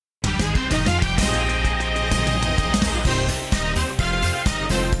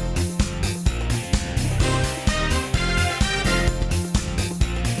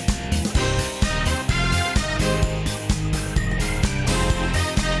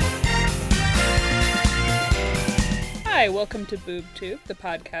Hi, welcome to BoobTube, the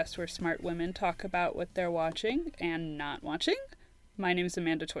podcast where smart women talk about what they're watching and not watching. My name is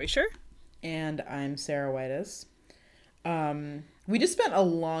Amanda Teuscher. And I'm Sarah Whitus. We just spent a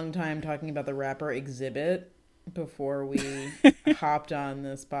long time talking about the rapper Exhibit before we hopped on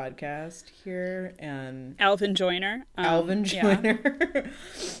this podcast here. And Alvin Joyner. Alvin Joyner, yeah.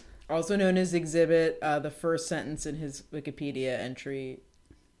 Also known as Exhibit. The first sentence in his Wikipedia entry,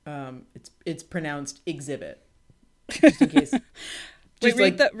 it's pronounced Exhibit. Just in case.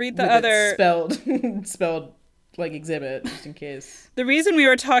 Wait, read the other spelled like Exhibit, just in case. The reason we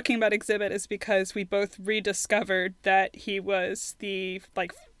were talking about Exhibit is because we both rediscovered that he was the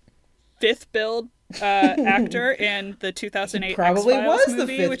fifth billed actor in the 2008 probably X-Files was movie,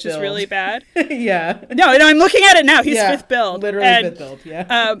 the fifth which billed. is really bad. Yeah. No, I'm looking at it now. He's fifth billed. Literally fifth billed,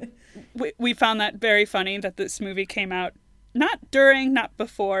 yeah. We found that very funny that this movie came out not during, not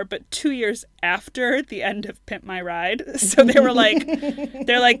before, but 2 years after the end of Pimp My Ride. So they're like,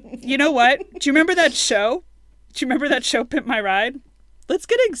 you know what? Do you remember that show? Do you remember that show, Pimp My Ride? Let's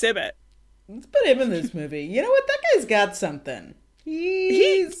get Exhibit. Let's put him in this movie. You know what? That guy's got something.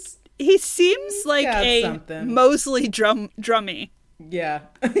 He seems like a something. Mosley drummy. Yeah.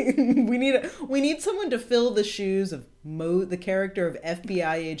 we need someone to fill the shoes of the character of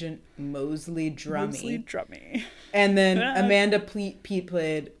FBI agent Mosley Drummy. Mosley Drummy. And then Amanda Peet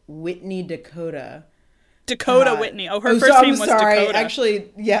played Whitney Dakota. Dakota Whitney. Oh, her first name was Dakota.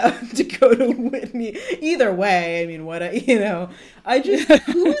 Actually, yeah, Dakota Whitney. Either way, I mean,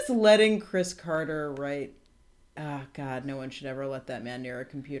 who is letting Chris Carter write? Oh, God, no one should ever let that man near a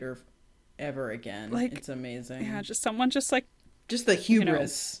computer ever again. It's amazing. Yeah, just someone just the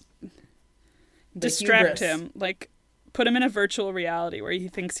hubris. Distract him. Put him in a virtual reality where he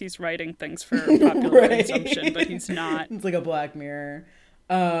thinks he's writing things for popular consumption, but he's not. It's like a Black Mirror.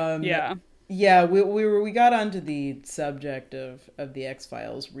 Yeah. Yeah, we got onto the subject of the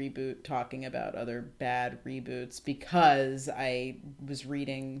X-Files reboot, talking about other bad reboots, because I was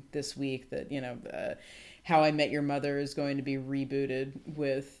reading this week that, How I Met Your Mother is going to be rebooted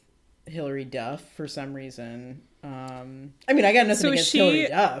with Hilary Duff for some reason. I got nothing against Hilary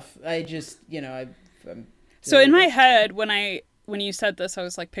Duff. I just, So in my head, when you said this, I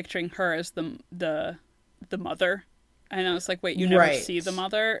was picturing her as the mother, and I was like, wait, you never see the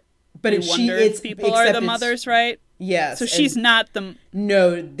mother, but you wonder if people are the mothers, right? Yes. So she's not the.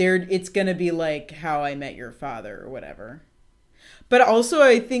 No, it's gonna be like How I Met Your Father or whatever. But also,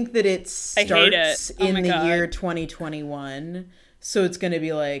 I think that it starts in the year 2021. So it's going to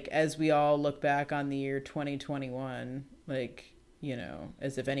be as we all look back on the year 2021,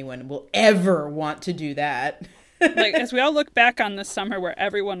 as if anyone will ever want to do that. As we all look back on the summer where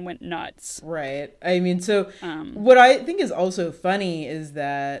everyone went nuts. Right. What I think is also funny is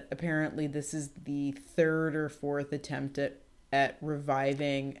that apparently this is the third or fourth attempt at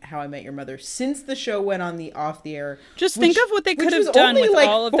reviving How I Met Your Mother since the show went off the air. Just think of what they could have done with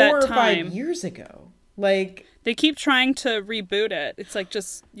all of that time. 4 or 5 years ago. They keep trying to reboot it. It's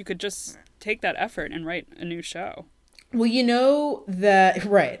you could just take that effort and write a new show. Well,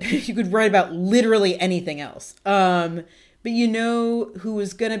 right. You could write about literally anything else. But who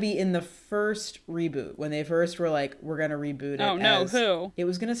was going to be in the first reboot when they first were we're going to reboot it? Oh, no, who? It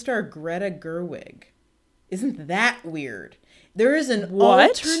was going to star Greta Gerwig. Isn't that weird? There is an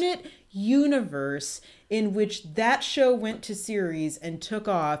alternate universe in which that show went to series and took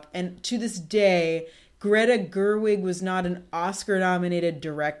off, and to this day, Greta Gerwig was not an Oscar-nominated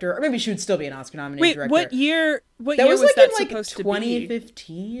director, or maybe she would still be an Oscar-nominated director. What year was that supposed to be?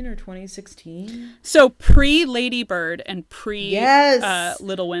 2015 or 2016? So pre-Lady Bird and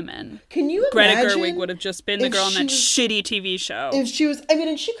pre-Little Women. Can you imagine? Greta Gerwig would have just been the girl on that shitty TV show. If she was,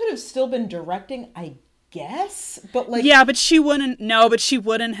 and she could have still been directing, I guess, but yeah, but she wouldn't. No, but she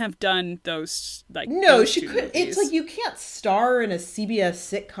wouldn't have done those No, those she could. Movies. It's you can't star in a CBS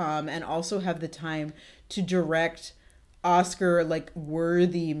sitcom and also have the time to direct Oscar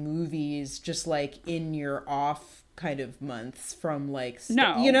worthy movies just in your off kind of months from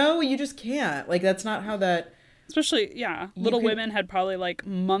no, you just can't. That's not how that. Especially Little Women had probably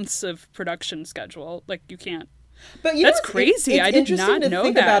months of production schedule. You can't. But that's crazy. I did not know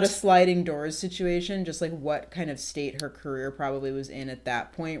think that. About a sliding doors situation, just what kind of state her career probably was in at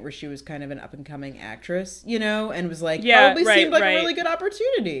that point, where she was kind of an up and coming actress, and was probably seemed like a really good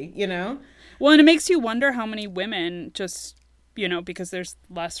opportunity, Well, and it makes you wonder how many women just, because there's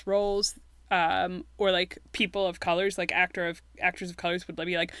less roles, or people of colors, actors of colors would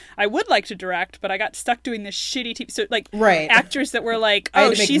be I would like to direct, but I got stuck doing this shitty TV. So actors that were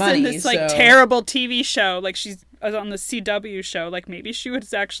she's money, in this terrible TV show, she's on the CW show, maybe she would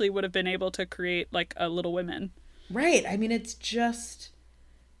have been able to create a Little Women. Right. I mean, it's just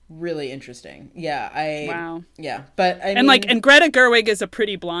really interesting. Wow. Yeah, but I And mean, and Greta Gerwig is a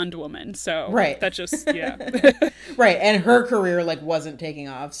pretty blonde woman, so right. that just Right, and her career like wasn't taking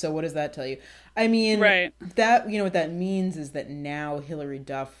off. So what does that tell you? I mean, right. that what that means is that now Hilary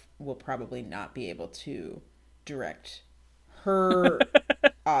Duff will probably not be able to direct her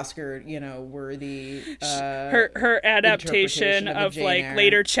Oscar, worthy Her adaptation of like Eyre.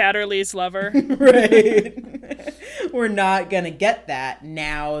 later Chatterley's Lover. Right. We're not going to get that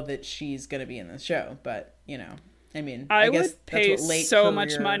now that she's going to be in the show, but I mean, I guess would pay that's what late so career...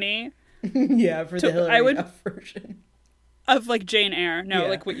 much money. Yeah, for the Hilary Duff version of like Jane Eyre. No, yeah.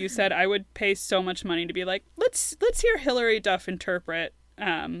 like what you said, I would pay so much money to be like, let's hear Hilary Duff interpret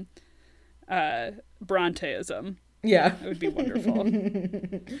Bronteism. Yeah. It would be wonderful.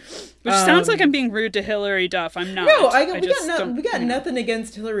 Which sounds like I'm being rude to Hilary Duff. I'm not. No, we got nothing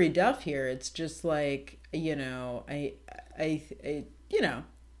against Hilary Duff here. It's just like, there's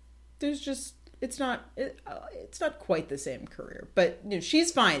just it's not quite the same career. But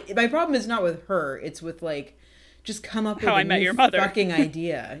she's fine. My problem is not with her. It's with like just come up with How I Met Your Mother fucking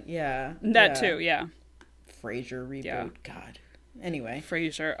idea. Yeah. That too, yeah. Frasier reboot. Yeah. God. Anyway,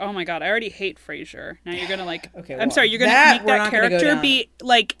 Frasier. Oh my God, I already hate Frasier. Now you're gonna like. Okay, I'm sorry. You're gonna make that character be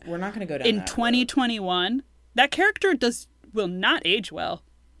like. We're not gonna go down in 2021. That character will not age well.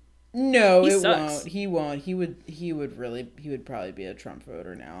 No, He it sucks. won't. He won't. He would probably be a Trump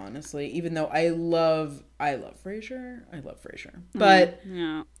voter now, honestly. Even though I love Frasier. But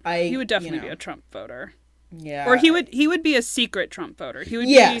yeah, he would definitely be a Trump voter. Yeah. Or he would be a secret Trump voter. He would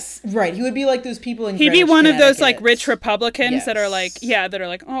right. He would be like those people in He'd be Greenwich, one of those like Connecticut. rich Republicans that are Yes.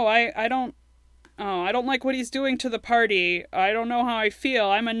 like, "Oh, I don't like what he's doing to the party. I don't know how I feel.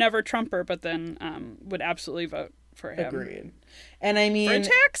 I'm a never Trumper," but then would absolutely vote for him. Agreed. And I mean, for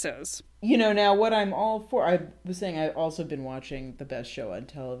taxes. Now what I'm all for, I was saying I've also been watching the best show on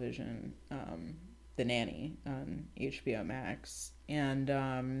television, The Nanny on HBO Max.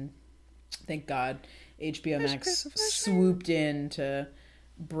 And thank God HBO Max swooped in to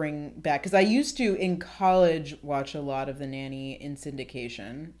bring back, because I used to in college watch a lot of The Nanny in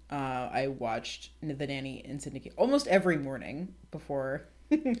syndication. I watched The Nanny in syndication almost every morning before.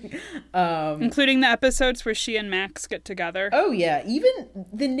 Including the episodes where she and Max get together. Oh yeah, even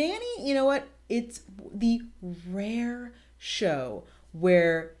The Nanny, you know what? It's the rare show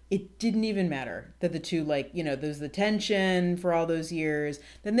where it didn't even matter that the two, like, there's the tension for all those years.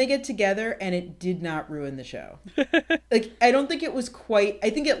 Then they get together and it did not ruin the show. Like, I don't think it was quite, I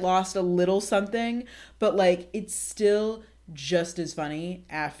think it lost a little something, but like, it's still just as funny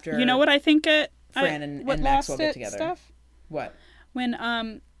after. You know what I think Fran and Maxwell get together. Stuff? What?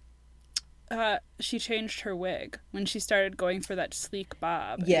 When she changed her wig, when she started going for that sleek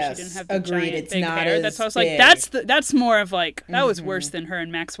bob. Yes, and she didn't have the agreed. giant It's big not hair. as That's why I was big. like, that's more of like, that was worse than her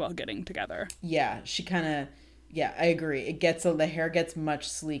and Maxwell getting together. Yeah, she kind of. Yeah, I agree. The hair gets much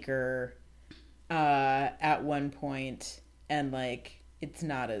sleeker at one point, and like it's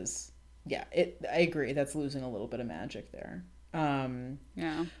not as. Yeah, I agree. That's losing a little bit of magic there.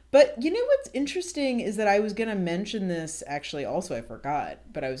 Yeah. But what's interesting is that I was going to mention this, actually, also I forgot,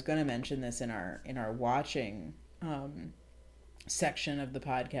 but I was going to mention this in our watching section of the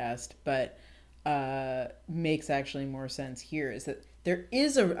podcast, but makes actually more sense here, is that there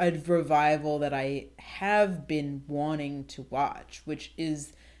is a revival that I have been wanting to watch, which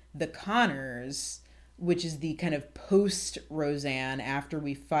is The Conners, which is the kind of post Roseanne, after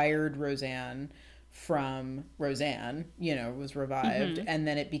we fired Roseanne from Roseanne, was revived, and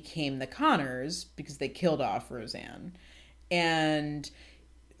then it became The Conners because they killed off Roseanne. And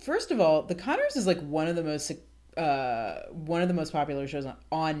first of all, The Conners is like one of the most popular shows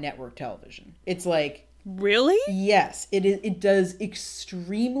on network television. It's like, really? Yes, it is. It does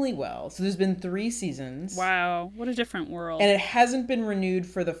extremely well. So there's been 3 seasons. Wow, what a different world. And it hasn't been renewed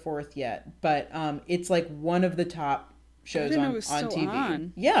for the 4th yet, but it's like one of the top shows on TV.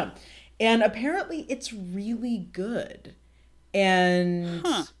 On. Yeah. And apparently it's really good. And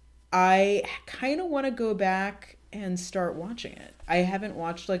I kind of want to go back and start watching it. I haven't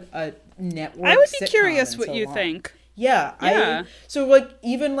watched like a network I would be sitcom curious in what so you long. think. Yeah. So like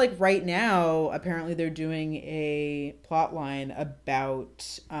even like right now, apparently they're doing a plot line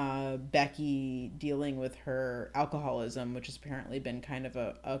about Becky dealing with her alcoholism, which has apparently been kind of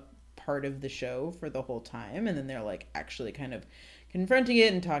a part of the show for the whole time. And then they're like actually kind of confronting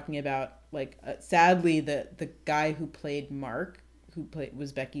it and talking about like sadly the guy who played Mark,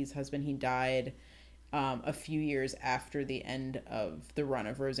 was Becky's husband, he died a few years after the end of the run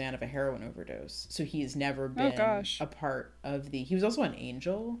of Roseanne of a heroin overdose. So he's never been a part of he was also an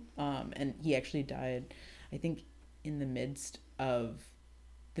Angel, and he actually died, I think in the midst of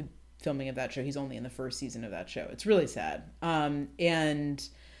the filming of that show. He's only in the first season of that show. It's really sad. And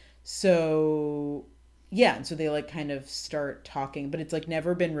so yeah, and so they like kind of start talking, but it's like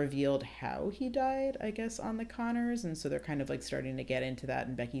never been revealed how he died, I guess, on the Connors. And so they're kind of like starting to get into that,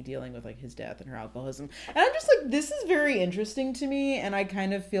 and Becky dealing with like his death and her alcoholism. And I'm just like, this is very interesting to me, and I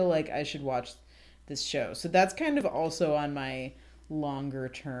kind of feel like I should watch this show. So that's kind of also on my longer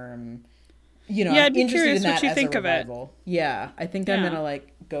term, you know, yeah, I'd I'm be interested curious in that what you as think a of it. revival. Yeah, I think I'm Yeah. gonna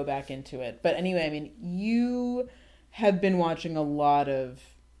like go back into it. But anyway, I mean, you have been watching a lot of,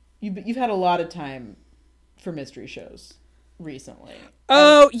 you've had a lot of time for mystery shows recently.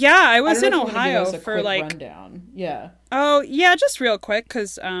 Oh, yeah, I was I in don't know if you wanna give Ohio us a for quick like rundown. Yeah. Oh, yeah, just real quick,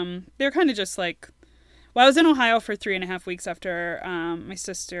 because they're kind of just like, well, I was in Ohio for 3.5 weeks after my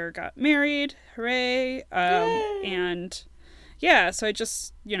sister got married. Hooray. Yay. And yeah, so I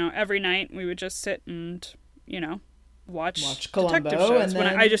just, you know, every night we would just sit and, you know, watch Columbo, detective shows. and When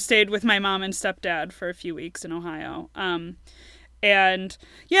then... I just stayed with my mom and stepdad for a few weeks in Ohio. And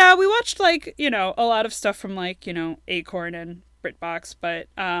yeah, we watched like, you know, a lot of stuff from like, you know, Acorn and BritBox, but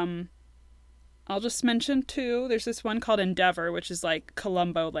I'll just mention two. There's this one called Endeavor, which is like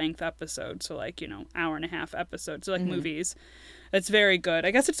Columbo length episode, so like, you know, hour and a half episodes, so like movies. It's very good.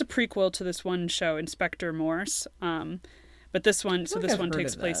 I guess it's a prequel to this one show, Inspector Morse. But this one, so this one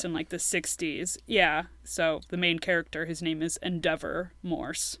takes place in like the 60s. Yeah. So the main character, his name is Endeavor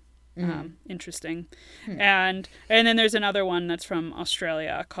Morse. Interesting. And then there's another one that's from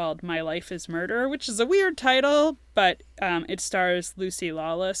Australia called My Life is Murder, which is a weird title, but it stars Lucy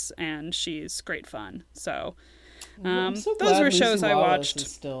Lawless, and she's great fun. So, I'm so those glad were Lucy shows I Lawless watched.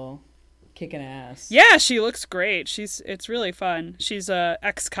 is still kicking ass. Yeah, she looks great. It's really fun. She's a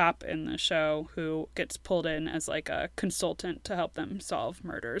ex-cop in the show who gets pulled in as like a consultant to help them solve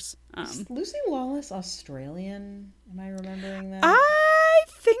murders. Is Lucy Lawless Australian? Am I remembering that? I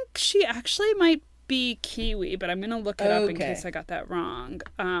think she actually might be Kiwi, but I'm going to look it up in Okay. case I got that wrong.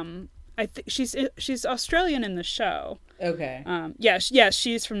 I think she's Australian in the show. Okay. Yeah,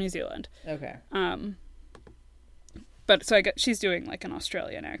 she's from New Zealand. Okay. But so she's doing like an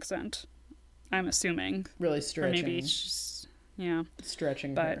Australian accent, I'm assuming. Really Or stretching. maybe she's, yeah.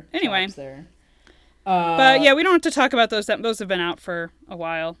 Stretching But her anyway. chops there. But yeah, we don't have to talk about those. Those have been out for a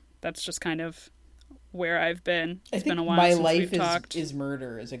while. That's just kind of where I've been. It's been a while My since Life we've talked. is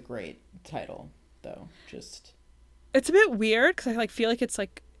Murder is a great title, though. Just It's a bit weird because I like feel like it's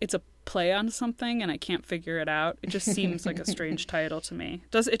a play on something and I can't figure it out. It just seems like a strange title to me.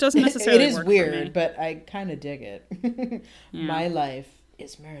 It doesn't necessarily it is work weird, for me. but I kind of dig it. Yeah. My Life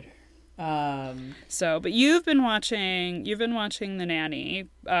is Murder. So, but you've been watching The Nanny.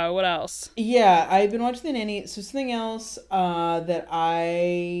 What else? Yeah, I've been watching The Nanny. So something else that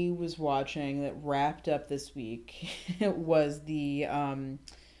I was watching that wrapped up this week was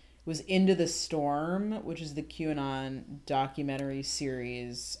was Into the Storm, which is the QAnon documentary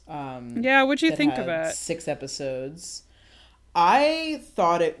series. Yeah, what'd you that think of had it? 6 episodes. I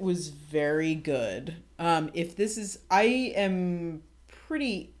thought it was very good. I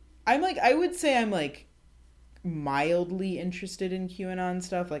would say I'm like mildly interested in QAnon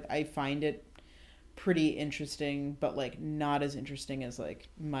stuff. Like I find it pretty interesting, but like not as interesting as like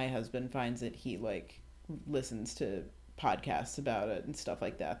my husband finds it. He like listens to podcasts about it and stuff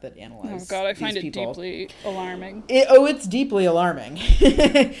like that analyze. Oh God, I find these it people. deeply alarming. It's deeply alarming.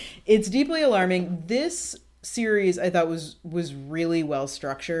 It's deeply alarming. This series I thought was really well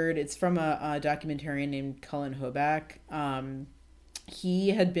structured. It's from a documentarian named Cullen Hoback. He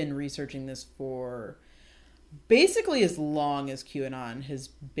had been researching this for basically as long as QAnon has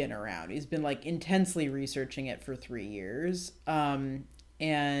been around. He's been like intensely researching it for 3 years.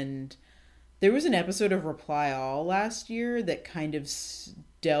 And there was an episode of Reply All last year that kind of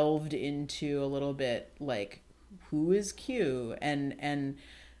delved into a little bit like who is Q and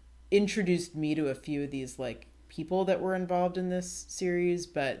introduced me to a few of these like people that were involved in this series,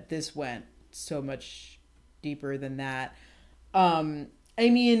 but this went so much deeper than that. I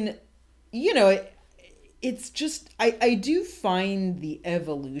mean, you know, it's just, I do find the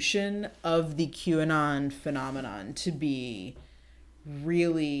evolution of the QAnon phenomenon to be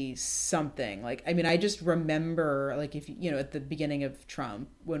really something. Like, I mean, I just remember, like, if, you know, at the beginning of Trump,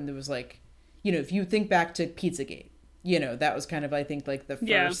 when there was like, you know, if you think back to Pizzagate, you know, that was kind of, I think, like the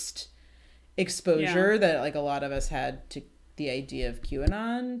first exposure that like a lot of us had to the idea of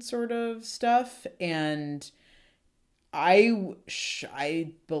QAnon sort of stuff. And I'm sure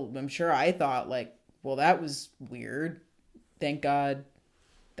I thought like, well, that was weird. Thank God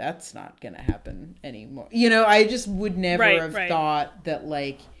that's not going to happen anymore. You know, I just would never have thought that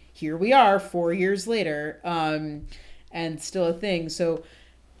like here we are 4 years later, and still a thing. So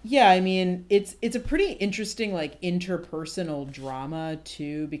yeah, I mean, it's a pretty interesting like interpersonal drama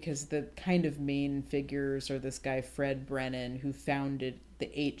too, because the kind of main figures are this guy Fred Brennan, who founded the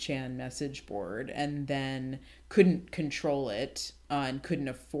 8chan message board and then couldn't control it, and couldn't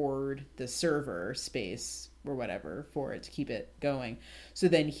afford the server space or whatever for it to keep it going. So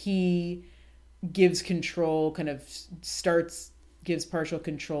then he gives control, kind of gives partial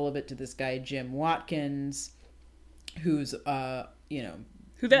control of it to this guy Jim Watkins, who's you know,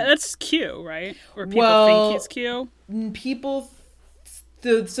 that's Q, right? Or people think he's Q? People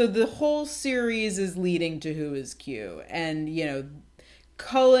so the whole series is leading to who is Q. And, you know,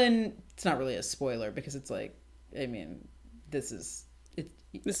 Cullen, it's not really a spoiler because it's like, I mean, this is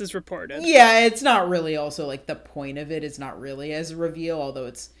reported. Yeah, it's not really also like the point of it is not really as a reveal, although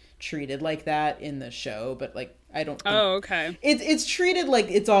it's treated like that in the show, but like I don't think okay. It's treated like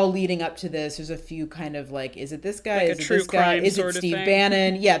it's all leading up to this. There's a few kind of like, is it this guy? Like is a it true this guy? crime Is it sort of Steve thing?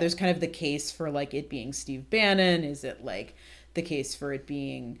 Bannon? Yeah, there's kind of the case for like it being Steve Bannon. Is it like the case for it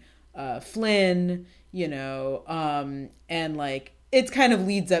being Flynn? You know, and like it kind of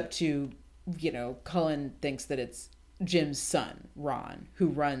leads up to, you know, Cullen thinks that it's Jim's son, Ron, who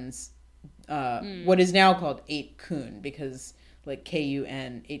runs what is now called 8kun, because like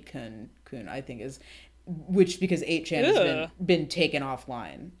KUN 8kun, I think is, which because 8chan has been taken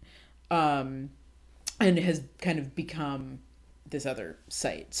offline, and has kind of become this other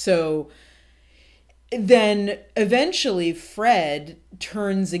site. So then eventually Fred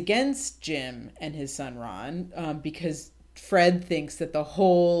turns against Jim and his son Ron, because Fred thinks that the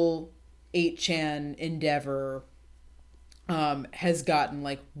whole 8chan endeavor has gotten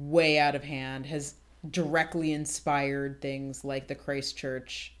like way out of hand, has directly inspired things like the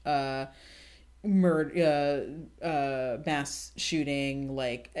Christchurch mass shooting,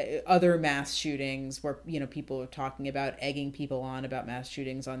 like other mass shootings where, you know, people are talking about egging people on about mass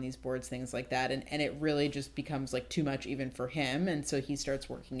shootings on these boards, things like that. And it really just becomes like too much even for him. And so he starts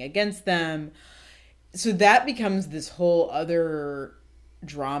working against them. So that becomes this whole other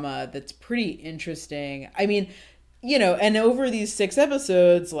drama that's pretty interesting. I mean, you know, and over these 6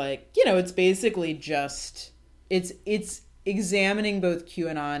 episodes, like, you know, it's basically just, it's examining both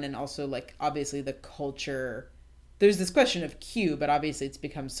QAnon and also like obviously the culture. There's this question of Q, but obviously it's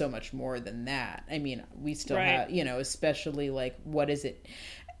become so much more than that. I mean, we still have, you know, especially like what is it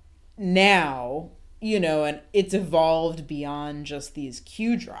now, you know, and it's evolved beyond just these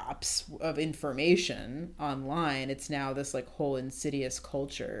Q drops of information online. It's now this like whole insidious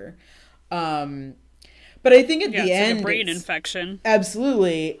culture. But I think at the end, like a brain infection.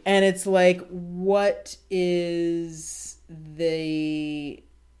 Absolutely. And it's like, what is the,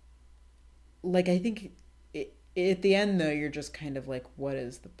 like, I think at the end though, you're just kind of like, what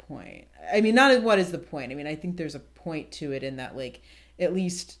is the point? I mean, not what is the point. I mean, I think there's a point to it in that, like, at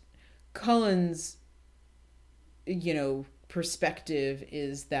least Cullen's, you know, perspective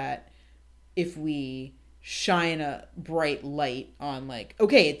is that if we shine a bright light on like,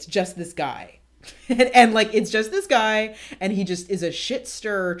 okay, it's just this guy. and like it's just this guy, and he just is a shit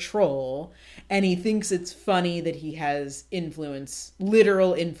stir troll, and he thinks it's funny that he has influence,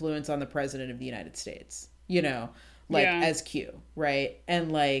 literal influence on the president of the United States, you know, like as Q, right?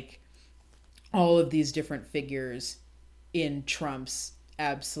 And like all of these different figures in Trump's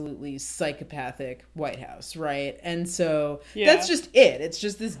absolutely psychopathic White House, right? And so that's just it. It's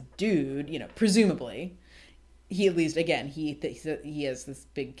just this dude, you know, presumably. He at least, again, he has this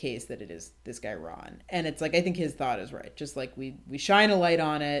big case that it is this guy Ron. And it's like, I think his thought is right. Just like we shine a light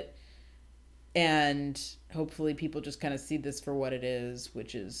on it, and hopefully people just kind of see this for what it is,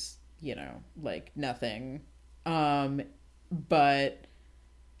 which is, you know, like nothing. But,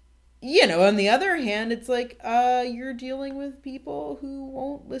 you know, on the other hand, it's like, you're dealing with people who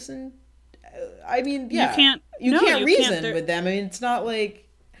won't listen. I mean, yeah. You can't reason with them. I mean, it's not like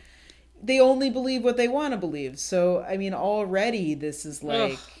they only believe what they want to believe. So, I mean, already this is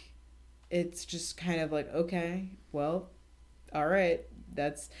like, it's just kind of like, okay, well, all right.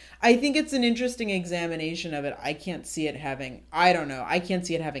 I think it's an interesting examination of it. I can't see it having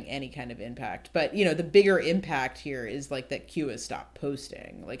any kind of impact. But, you know, the bigger impact here is like that Q has stopped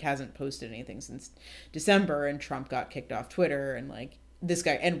posting, like hasn't posted anything since December, and Trump got kicked off Twitter, and like this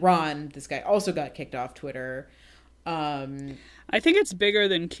guy, and Ron, this guy also got kicked off Twitter. I think it's bigger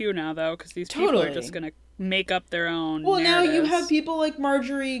than Q now, though, because these people are just going to make up their own narratives. Now you have people like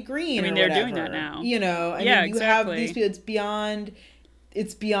Marjorie Greene. I mean, they're doing that now. You know, I mean, you have these people.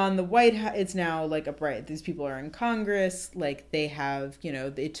 It's beyond the White House. It's now like these people are in Congress. Like they have, you know,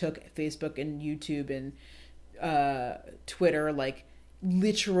 they took Facebook and YouTube and Twitter, like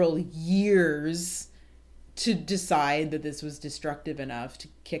literal years to decide that this was destructive enough to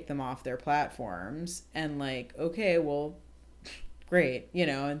kick them off their platforms. And like, okay, well, great, you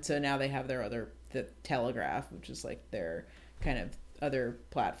know. And so now they have the Telegraph, which is like their kind of other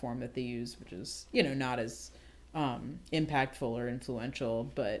platform that they use, which is, you know, not as impactful or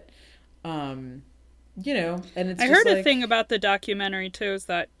influential, but you know. And it's I just heard a thing about the documentary too, is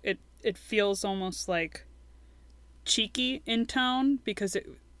that it feels almost like cheeky in tone, because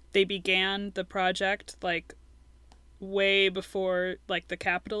they began the project like way before like the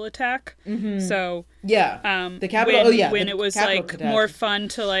Capitol attack. So yeah, the Capitol. When it was Capitol like catastrophe. more fun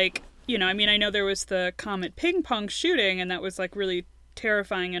to like, you know, I mean, I know there was the Comet Ping Pong shooting, and that was like really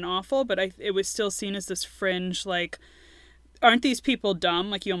terrifying and awful, but it was still seen as this fringe, like, aren't these people dumb?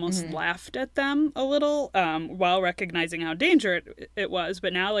 Like, you almost laughed at them a little, while recognizing how dangerous it was.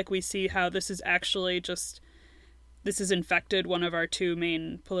 But now, like, we see how this is actually just, this has infected one of our two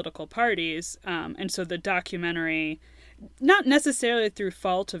main political parties. And so the documentary, not necessarily through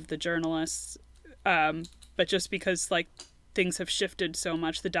fault of the journalists, but just because, like, things have shifted so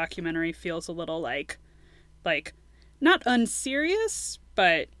much, the documentary feels a little like not unserious,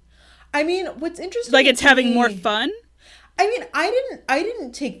 but I mean, what's interesting, like it's having more fun. I mean, I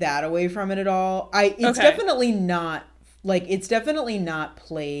didn't take that away from it at all. It's Okay. definitely not, like, it's definitely not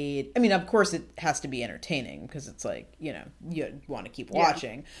played. I mean, of course it has to be entertaining, because it's like, you know, you want to keep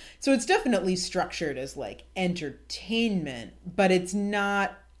watching. So it's definitely structured as like entertainment, but it's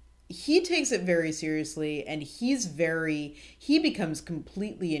not. He takes it very seriously, and he becomes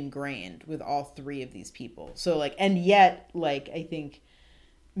completely ingrained with all three of these people. So like, and yet, like, I think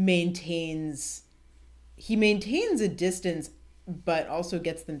maintains a distance, but also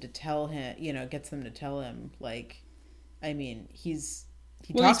gets them to tell him, like, I mean, he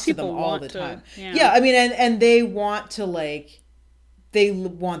talks to them all the time. Yeah, I mean, and they want to, like, they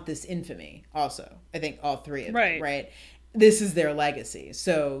want this infamy also. I think all three of them, right? This is their legacy.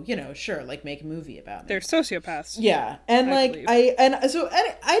 So, you know, sure, like, make a movie about it. They're sociopaths. Yeah. And I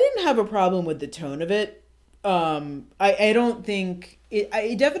didn't have a problem with the tone of it. I don't think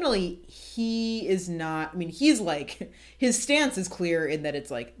he is not, I mean, he's like, his stance is clear in that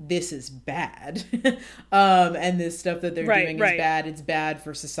it's like, this is bad. And this stuff that they're doing is bad. It's bad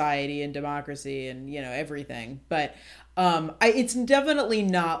for society and democracy and, you know, everything. But it's definitely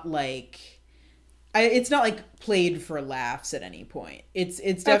not like, it's not like played for laughs at any point. It's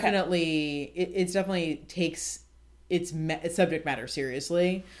definitely, it's definitely takes its subject matter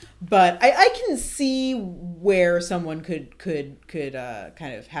seriously, but I can see where someone could kind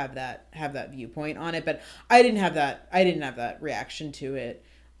of have that viewpoint on it, but I didn't have that reaction to it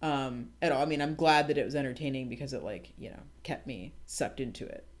at all. I mean, I'm glad that it was entertaining, because it, like, you know, kept me sucked into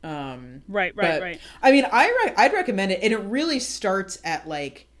it. Right. I mean, I'd recommend it, and it really starts at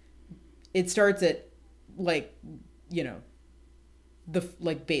like, you know, the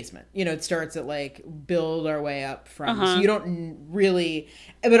like basement, you know, it starts at like build our way up from, so you don't really,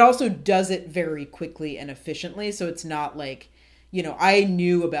 but also does it very quickly and efficiently. So it's not like, you know, I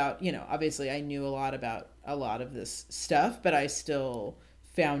knew about, you know, obviously I knew a lot about a lot of this stuff, but I still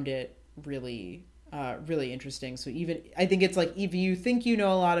found it really, really interesting. So even, I think it's like, if you think you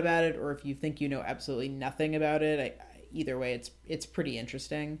know a lot about it, or if you think you know absolutely nothing about it, either way, it's pretty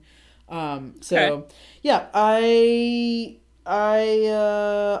interesting. So yeah, I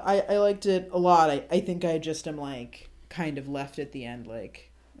liked it a lot. I think I just am like kind of left at the end,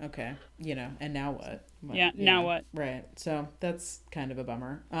 like, okay, you know, and now what? Now what? Right. So that's kind of a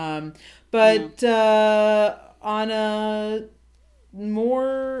bummer. But on a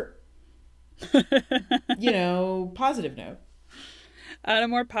more, you know, positive note. On a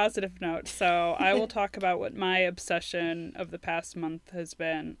more positive note, so I will talk about what my obsession of the past month has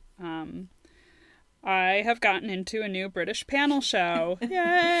been. I have gotten into a new British panel show. Yay!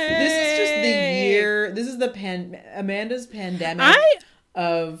 This is just the year. This is Amanda's pandemic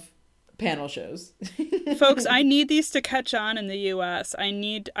of panel shows. Folks, I need these to catch on in the US. I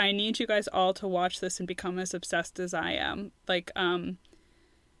need you guys all to watch this and become as obsessed as I am. Like,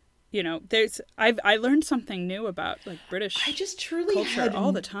 you know, I learned something new about, like, British I just truly culture had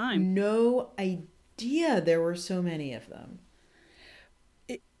all the time. No idea there were so many of them.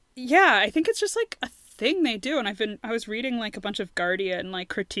 Yeah, I think it's just like a thing they do, and I was reading like a bunch of Guardian like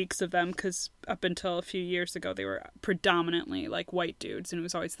critiques of them, because up until a few years ago they were predominantly like white dudes, and it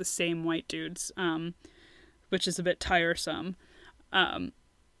was always the same white dudes, which is a bit tiresome.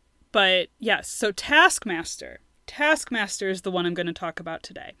 But yes, so Taskmaster is the one I'm going to talk about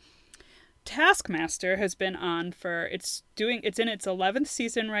today. Taskmaster has been on for, it's in its 11th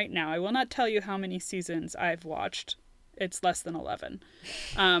season right now. I will not tell you how many seasons I've watched. it's less than 11.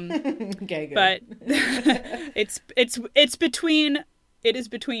 Okay, good. But it's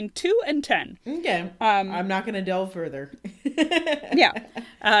between 2 and 10. Okay. I'm not going to delve further. Yeah.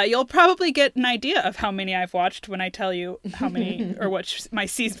 You'll probably get an idea of how many I've watched when I tell you how many or what my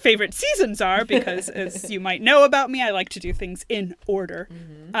favorite seasons are, because as you might know about me, I like to do things in order.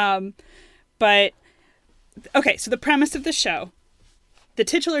 But, okay, so the premise of the show. The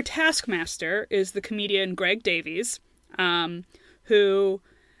titular taskmaster is the comedian Greg Davies, who...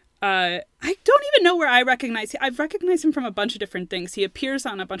 I don't even know where I recognize him. I've recognized him from a bunch of different things. He appears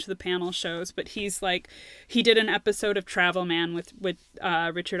on a bunch of the panel shows, but he's like, he did an episode of Travel Man with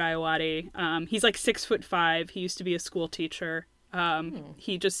Richard Ayoade. He's like 6'5". He used to be a school teacher.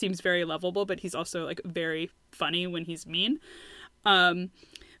 He just seems very lovable, but he's also like very funny when he's mean.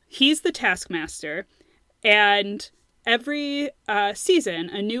 He's the taskmaster, and every season,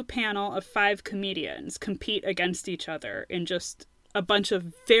 a new panel of 5 comedians compete against each other in just a bunch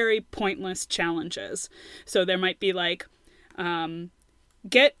of very pointless challenges. So there might be like,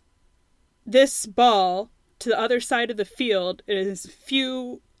 get this ball to the other side of the field in as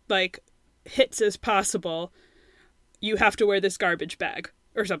few like hits as possible. You have to wear this garbage bag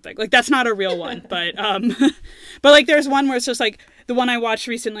or something. Like, that's not a real one, but like there's one where it's just like the one I watched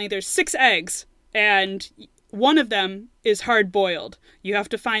recently. There's 6 eggs and one of them is hard-boiled. You have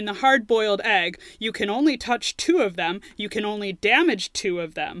to find the hard-boiled egg. You can only touch 2 of them. You can only damage 2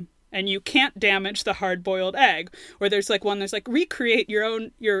 of them. And you can't damage the hard-boiled egg. Or there's like one that's like, recreate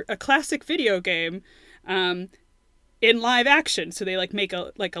a classic video game in live action. So they like make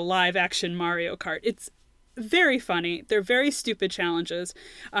a live action Mario Kart. It's very funny. They're very stupid challenges.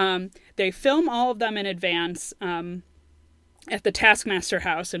 They film all of them in advance at the Taskmaster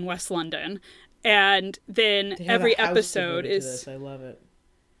House in West London. And then every episode is... I love it.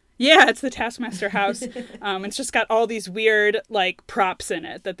 Yeah, it's the Taskmaster House. It's just got all these weird like props in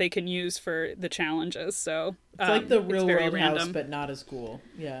it that they can use for the challenges. So it's like the real world house, but not as cool.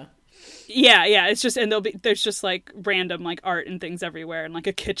 Yeah. Yeah. It's just, and there's just like random like art and things everywhere, and like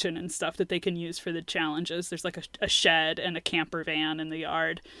a kitchen and stuff that they can use for the challenges. There's like a shed and a camper van in the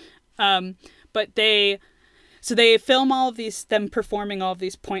yard. But they film all of these, them performing all of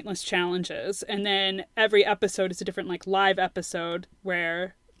these pointless challenges, and then every episode is a different like live episode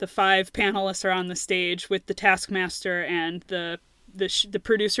where the 5 panelists are on the stage with the taskmaster and the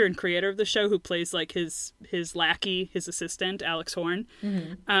producer and creator of the show, who plays like his lackey, his assistant, Alex Horn.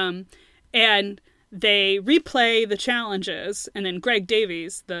 Mm-hmm. And they replay the challenges, and then Greg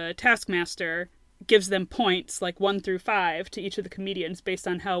Davies, the taskmaster, gives them points like 1 through 5 to each of the comedians based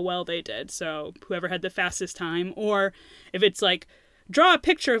on how well they did. So whoever had the fastest time, or if it's like draw a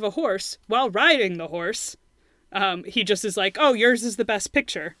picture of a horse while riding the horse, he just is like, oh, yours is the best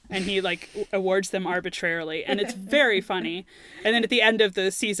picture, and he like awards them arbitrarily, and it's very funny. And then at the end of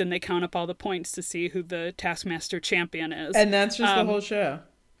the season, they count up all the points to see who the Taskmaster champion is, and that's just the whole show.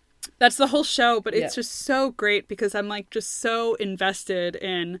 That's the whole show, but it's just so great because I'm like just so invested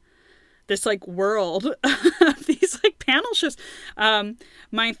in this like world of these like panel shows.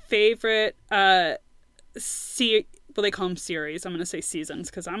 My favorite well, they call them series. I'm going to say seasons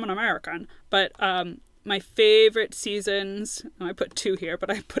because I'm an American. But my favorite seasons, I put 2 here, but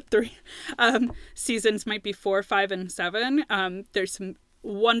I put 3. Seasons might be 4, 5, and 7. There's some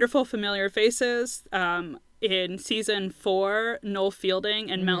wonderful familiar faces. In season 4, Noel Fielding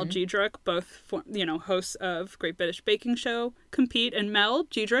and Mel Giedroyc, both hosts of Great British Baking Show, compete. And Mel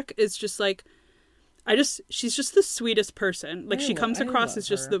Giedroyc is just like, she's just the sweetest person. Like, she comes across as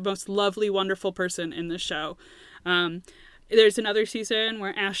just the most lovely, wonderful person in the show. There's another season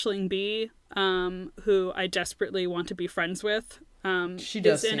where Aisling Bea, who I desperately want to be friends with, she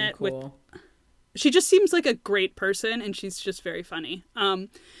does seem cool. She just seems like a great person, and she's just very funny.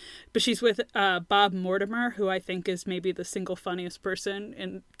 But she's with Bob Mortimer, who I think is maybe the single funniest person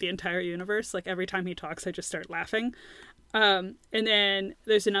in the entire universe. Like, every time he talks, I just start laughing. And then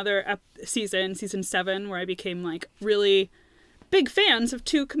there's another season 7, where I became like really big fans of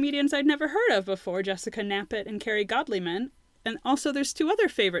 2 comedians I'd never heard of before, Jessica Knappett and Carrie Godliman. And also there's 2 other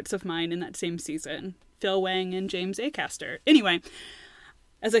favorites of mine in that same season, Phil Wang and James Acaster. Anyway,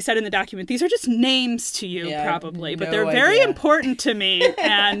 as I said in the document, these are just names to you, probably, but they're very important to me.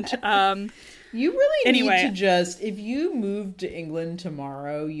 And you really need to just, if you moved to England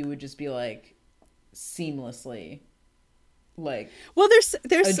tomorrow, you would just be like seamlessly like, well, there's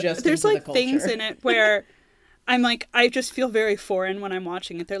like things in it where I'm like, I just feel very foreign when I'm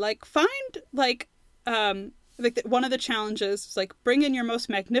watching it. They're like, find like one of the challenges is like, bring in your most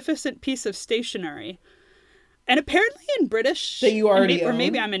magnificent piece of stationery. And apparently in British... that you already own? Or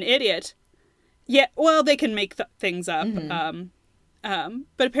maybe I'm an idiot. Yeah, well, they can make things up.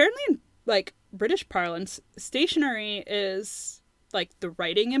 But apparently in, like, British parlance, stationery is, like, the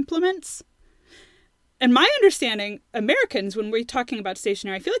writing implements. And my understanding, Americans, when we're talking about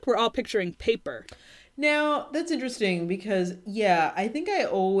stationery, I feel like we're all picturing paper. Now, that's interesting because, yeah, I think I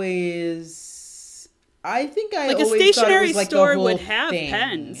always like a stationery store would have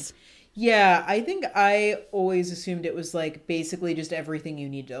pens. Yeah, I think I always assumed it was, like, basically just everything you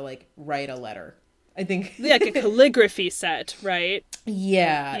need to, like, write a letter. I think like a calligraphy set, right?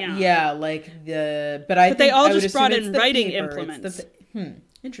 Yeah, like but they all just brought in writing implements.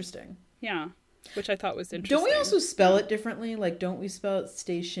 Interesting. Yeah, which I thought was interesting. Don't we also spell it differently? Like, don't we spell it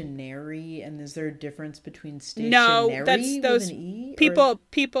stationary? And is there a difference between stationary with those an E? People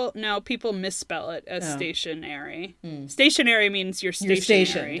misspell it as stationary. Stationary means you're stationary. You're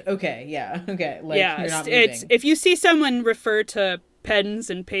stationed. Okay, yeah, okay. Like, yeah, you're not moving. If you see someone refer to pens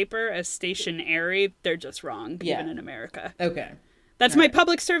and paper as stationary, they're just wrong, even in America. Okay. That's my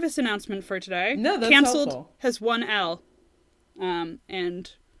public service announcement for today. No, that's Canceled helpful. has one L.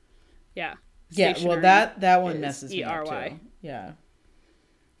 And yeah. Yeah, well that one messes me up too. Yeah.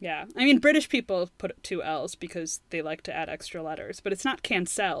 Yeah. I mean, British people put 2 L's because they like to add extra letters, but it's not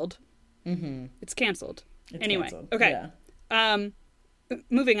cancelled. Mm-hmm. It's canceled. Anyway, canceled. Okay. Yeah.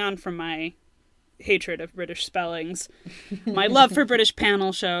 Moving on from my hatred of British spellings, my love for British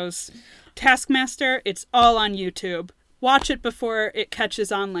panel shows. Taskmaster, it's all on YouTube. Watch it before it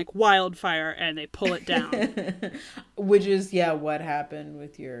catches on like wildfire and they pull it down. Which is, what happened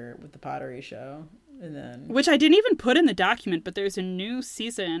with the pottery show. And then Which I didn't even put in the document, but there's a new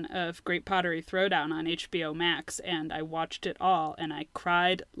season of Great Pottery Throwdown on HBO Max, and I watched it all, and I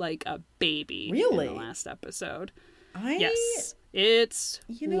cried like a baby in the last episode. Yes. It's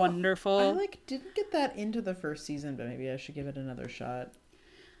wonderful. I didn't get that into the first season, but maybe I should give it another shot.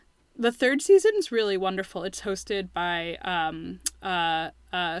 The third season's really wonderful. It's hosted by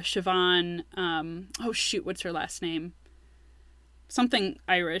Siobhan. What's her last name? Something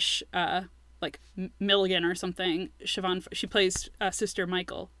Irish, like Milligan or something. Siobhan. She plays Sister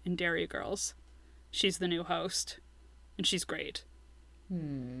Michael in Dairy Girls. She's the new host, and she's great.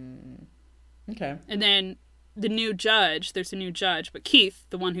 Okay. And then there's a new judge, but Keith,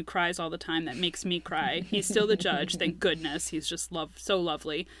 the one who cries all the time, that makes me cry, he's still the judge, thank goodness. He's just so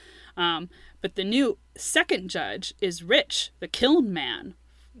lovely. But the new second judge is Rich, the Kiln Man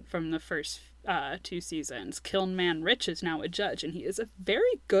from the first 2 seasons. Kiln Man Rich is now a judge, and he is a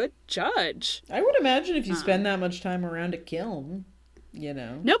very good judge. I would imagine if you spend that much time around a kiln,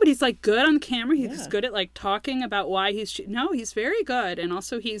 No, but he's like good on camera. He's good at like talking about why he's very good. And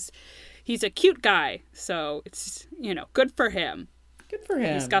also he's a cute guy, so it's good for him. Good for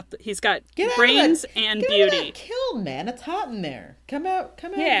him. He's got brains and beauty. Get out of that kiln, man. It's hot in there. Come out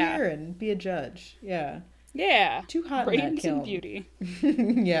here and be a judge. Yeah. Yeah. Too hot brains in that kiln. And beauty.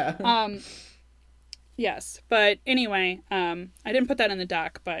 Yeah. Yes, but anyway, I didn't put that in the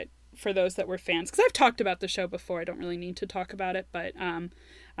doc, but for those that were fans, because I've talked about the show before, I don't really need to talk about it, but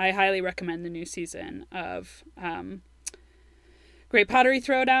I highly recommend the new season of Great Pottery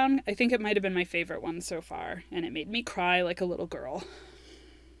Throwdown. I think it might have been my favorite one so far, and it made me cry like a little girl.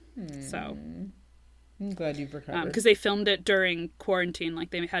 So I'm glad you've recovered. Because they filmed it during quarantine, like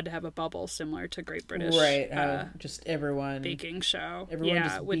they had to have a bubble similar to Great British, right? Just everyone baking show,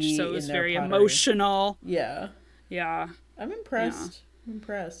 which is very pottery. Emotional. Yeah. I'm impressed. I'm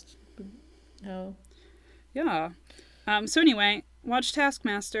impressed. How? Yeah. So anyway, watch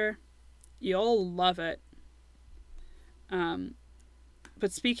Taskmaster. You'll love it.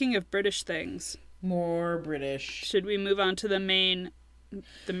 But speaking of British things, more British. Should we move on to the main?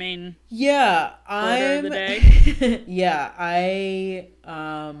 Yeah, order of the day. Yeah, I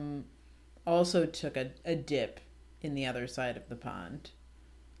also took a dip in the other side of the pond.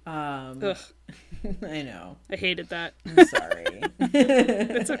 Ugh. I know. I hated that. I'm sorry.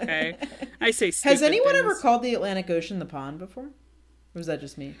 It's okay. I say stupid Has anyone things. ever called the Atlantic Ocean the pond before? Or was that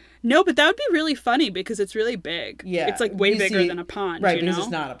just me? No, but that would be really funny because it's really big. Yeah. It's like way bigger than a pond, right, because it's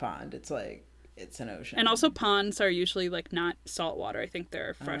not a pond. It's like, it's an ocean. And also ponds are usually like not salt water. I think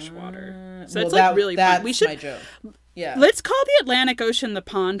they're fresh water. So well, it's like really fun. That's my joke. Yeah. Let's call the Atlantic Ocean the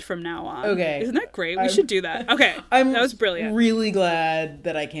pond from now on. Okay. Isn't that great? We should do that. Okay. That was brilliant. Really glad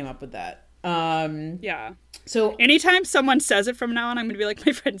that I came up with that. Yeah. So anytime someone says it from now on, I'm going to be like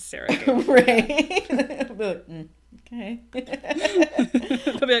my friend Sarah. Right. Okay.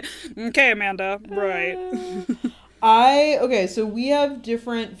 I'll be like, okay, Amanda. Right. So we have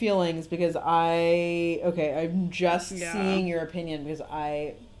different feelings because I'm just seeing your opinion because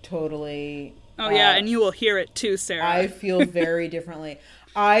I totally... Oh, yeah, and you will hear it too, Sarah. I feel very differently.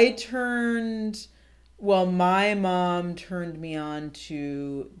 My mom turned me on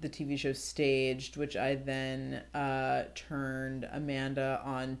to the TV show Staged, which I then turned Amanda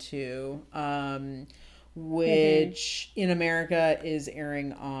onto, which in America is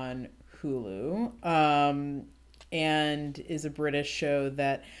airing on Hulu, and is a British show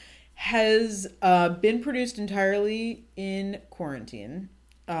that has been produced entirely in quarantine.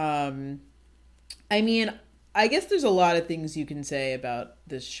 I mean, I guess there's a lot of things you can say about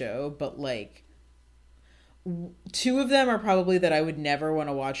this show, but like, two of them are probably that I would never want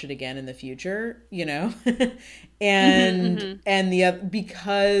to watch it again in the future, you know? And the other,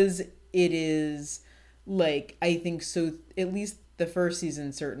 because it is like, I think so, at least the first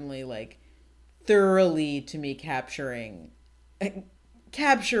season certainly like thoroughly to me capturing a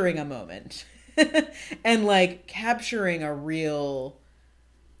moment and like capturing a real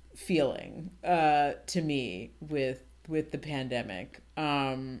feeling to me with the pandemic.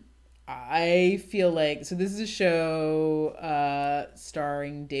 I feel like, so this is a show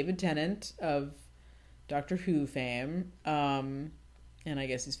starring David Tennant of Doctor Who fame, and I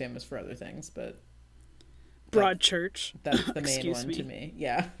guess he's famous for other things, but Broadchurch, that's the main Excuse one me. to me.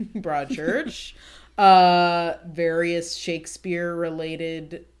 Yeah. Broadchurch. Various Shakespeare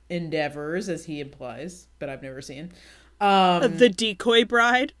related endeavors, as he implies, but I've never seen. The Decoy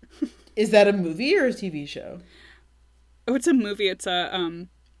Bride. Is that a movie or a TV show? Oh, it's a movie. It's a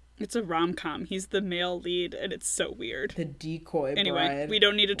rom-com. He's the male lead, and it's so weird. The Decoy Anyway, Bride. we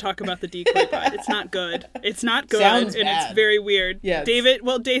don't need to talk about the Decoy Bride. It's not good. It's not good, Sounds and bad. it's very weird. Yes.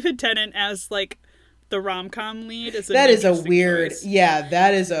 David Tennant as like the rom-com lead is That is a weird. choice. Yeah,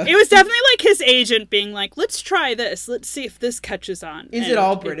 that is a. It was definitely like his agent being like, "Let's try this. Let's see if this catches on." Is And it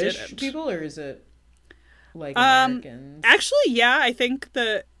all it British didn't. people or is it like Americans? Actually, yeah, I think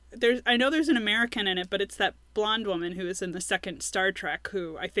I know there's an American in it, but it's that blonde woman who is in the second Star Trek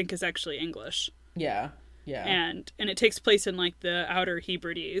who I think is actually English. Yeah. And it takes place in like the Outer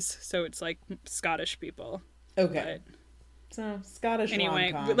Hebrides, so it's like Scottish people. Okay. But So Scottish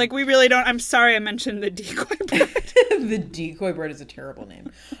anyway, rom-com. like we really don't. I'm sorry I mentioned the Decoy Bride. The Decoy Bird is a terrible name.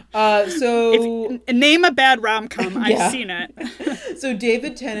 So Name a bad rom-com. Yeah. I've seen it. So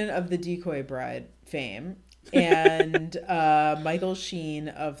David Tennant of the Decoy Bride fame and Michael Sheen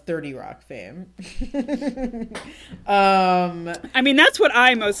of 30 Rock fame. I mean, that's what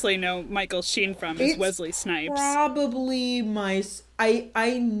I mostly know Michael Sheen from is It's Wesley Snipes. Probably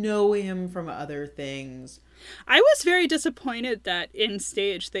I know him from other things. I was very disappointed that in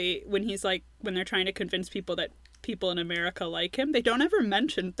Stage when they're trying to convince people that people in America like him, they don't ever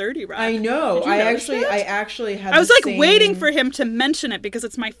mention 30 Rock. I know. Did you notice that? I actually had. I was like same, waiting for him to mention it because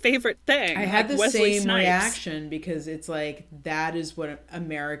it's my favorite thing. I had like the Wesley same Snipes. reaction because it's like that is what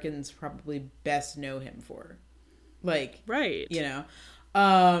Americans probably best know him for. Like, Right. you know.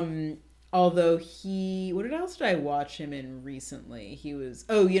 Although what else did I watch him in recently?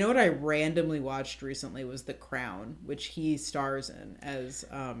 You know what I randomly watched recently was The Crown, which he stars in as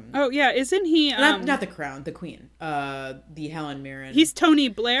Oh yeah, isn't he not The Crown, The Queen. The Helen Mirren. He's Tony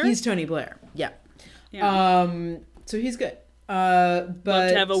Blair? He's Tony Blair. Yeah. Yeah. So he's good. But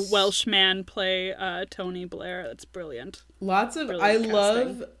Love to have a Welsh man play Tony Blair. That's brilliant. Lots of Brilliant I love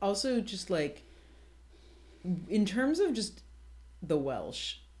casting. also just like in terms of just the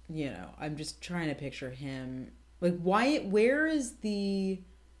Welsh, you know, I'm just trying to picture him. Like where is the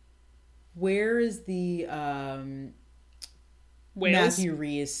Wales? Matthew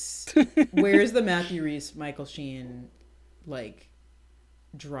Rhys where's the Matthew Rhys Michael Sheen like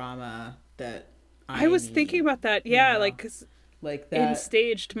drama that I was need, thinking about that. Yeah, you know? like 'cause like in that.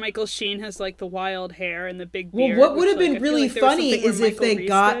 Staged, Michael Sheen has like the wild hair and the big Well, beard. what would which, have been like, I feel really like there was funny something where is if Michael they Rhys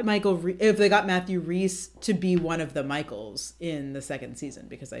got did. if they got Matthew Rhys to be one of the Michaels in the second season,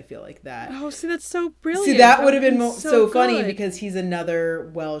 because I feel like that. Oh, see, that's so brilliant. See, that would have been been so funny good. because he's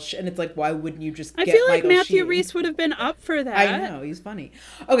another Welsh, and it's like, why wouldn't you just? I get feel like Michael Matthew Sheen? Rhys would have been up for that. I know, he's funny.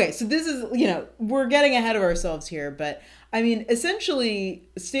 Okay, so this is, you know, we're getting ahead of ourselves here, but I mean, essentially,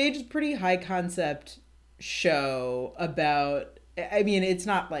 Stage is a pretty high concept show about, I mean, it's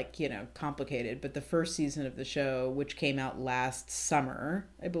not like, you know, complicated, but the first season of the show, which came out last summer,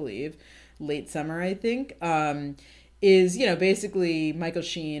 I believe, late summer, I think, is, you know, basically Michael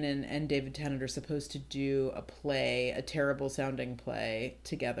Sheen and David Tennant are supposed to do a play, a terrible sounding play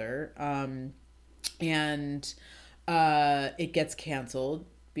together. And it gets canceled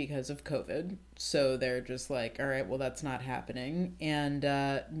because of COVID. So they're just like, all right, well, that's not happening. And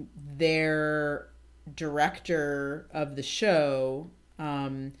their director of the show,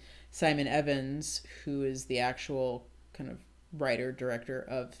 Simon Evans, who is the actual kind of writer, director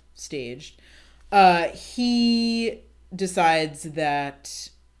of Staged, he decides that,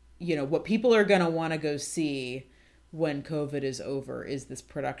 what people are going to want to go see when COVID is over is this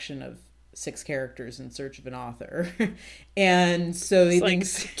production of 6 characters in search of an author. And so he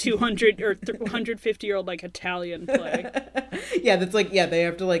thinks 200 or 150-year-old like Italian play. Yeah, that's they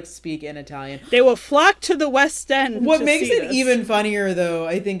have to speak in Italian. They will flock to the West End. What makes it even funnier, though,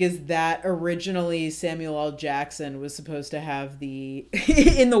 I think, is that originally Samuel L. Jackson was supposed to have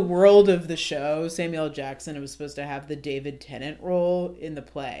in the world of the show, Samuel L. Jackson was supposed to have the David Tennant role in the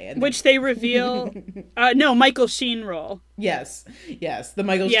play. And which they reveal, no, Michael Sheen role. Yes, the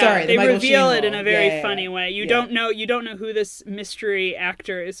Michael. Yeah, sorry, they the Michael reveal Sheen it in role. a very funny way. You don't know who this mystery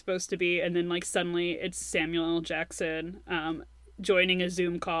actor is supposed to be, and then suddenly it's Samuel L. Jackson joining a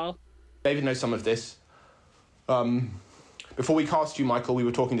Zoom call. David knows some of this. Before we cast you, Michael, we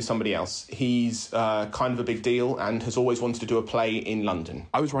were talking to somebody else. He's kind of a big deal and has always wanted to do a play in London.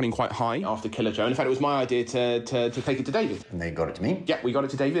 I was running quite high after Killer Joe. In fact, it was my idea to take it to David. And they got it to me? Yeah, we got it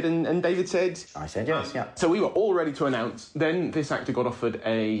to David, and David said... I said yes, yeah. So we were all ready to announce. Then this actor got offered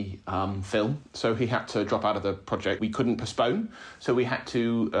a film, so he had to drop out of the project. We couldn't postpone, so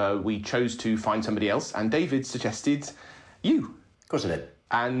we chose to find somebody else, and David suggested you. Of course I did.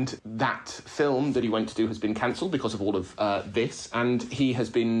 And that film that he went to do has been cancelled because of all of this, and he has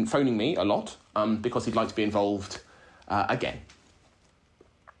been phoning me a lot because he'd like to be involved again.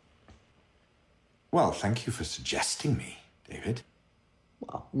 Well, thank you for suggesting me, David.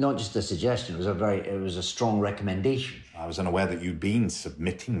 Well, not just a suggestion, it was a strong recommendation. I was unaware that you'd been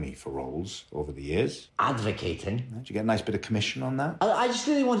submitting me for roles over the years. Advocating. Did you get a nice bit of commission on that? I just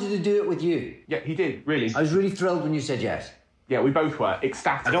really wanted to do it with you. Yeah, he did, really. I was really thrilled when you said yes. Yeah, we both were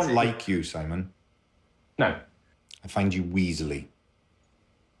ecstatic. I don't like you, Simon. No. I find you weaselly.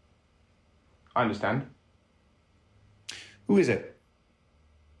 I understand. Who is it?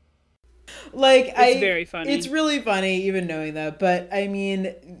 It's very funny. It's really funny, even knowing that. But I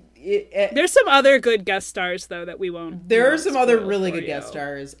mean, there's some other good guest stars though that we won't. There are some other really good guest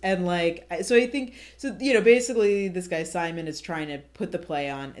stars, and so I think basically this guy Simon is trying to put the play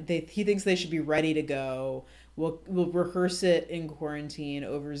on. He thinks they should be ready to go. We'll rehearse it in quarantine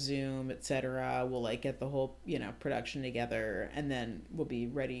over Zoom, etc. We'll get the whole production together, and then we'll be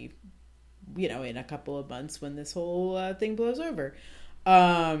ready, in a couple of months when this whole thing blows over.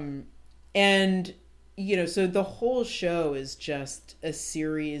 And so the whole show is just a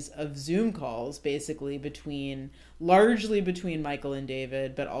series of Zoom calls, basically largely between Michael and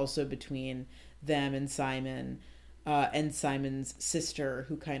David, but also between them and Simon, and Simon's sister,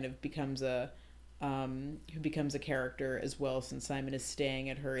 who kind of becomes a character as well, since Simon is staying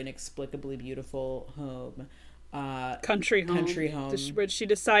at her inexplicably beautiful home, country home, which she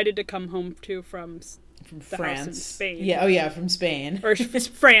decided to come home to from the France, house in Spain. Yeah, from Spain or it's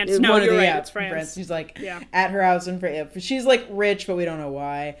France. No, you're right. It's France. She's at her house in France. She's rich, but we don't know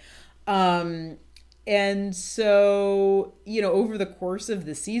why. And so over the course of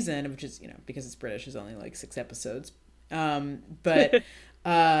the season, which is because it's British, is only 6 episodes, but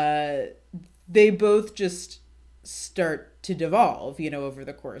they both just start to devolve, over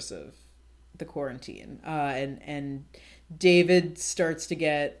the course of the quarantine. And David starts to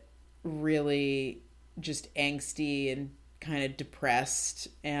get really just angsty and kind of depressed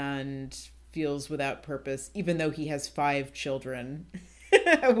and feels without purpose, even though he has 5 children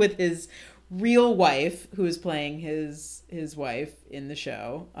with his real wife, who is playing his wife in the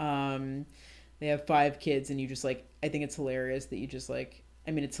show. They have 5 kids, and you just I think it's hilarious that you just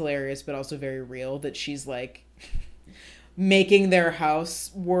it's hilarious, but also very real that she's making their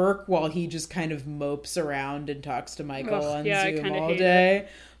house work while he just kind of mopes around and talks to Michael on Zoom all day.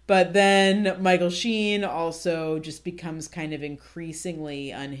 But then Michael Sheen also just becomes kind of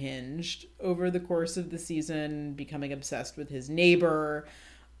increasingly unhinged over the course of the season, becoming obsessed with his neighbor.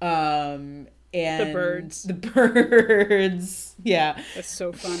 And the birds. Yeah. That's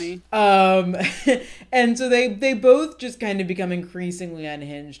so funny. And so they both just kind of become increasingly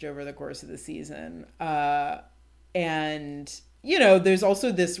unhinged over the course of the season. And there's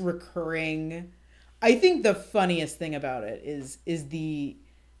also this recurring, I think the funniest thing about it is the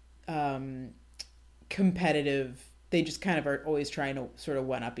competitive, they just kind of are always trying to sort of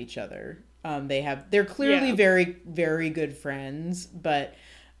one up each other. They're clearly very, very good friends, but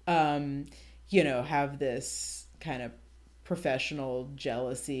have this kind of professional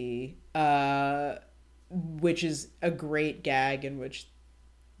jealousy, which is a great gag in which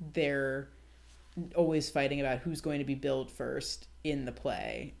they're always fighting about who's going to be billed first in the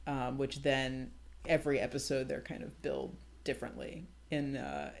play, which then every episode they're kind of billed differently in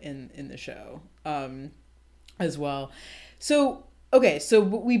the show as well. So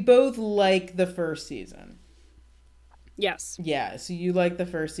we both like the first season. Yes. Yeah, so you like the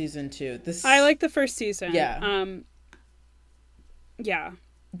first season too. I like the first season. Yeah. Yeah.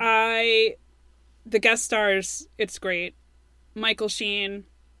 The guest stars, it's great. Michael Sheen,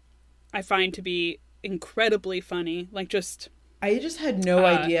 I find to be incredibly funny. Like, I just had no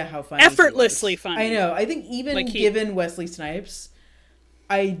idea how funny effortlessly he was. funny. I know. I think even Like given Wesley Snipes,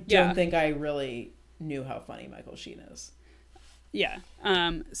 I don't Yeah. think I really knew how funny Michael Sheen is. Yeah.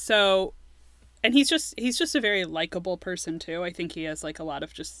 So, and he's just a very likable person too. I think he has like a lot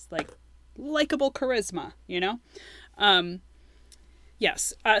of just like likable charisma, you know?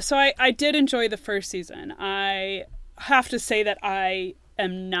 Yes. So I did enjoy the first season. I have to say that I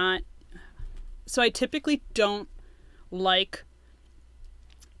am not, so I typically don't like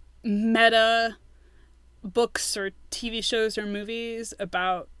meta books or TV shows or movies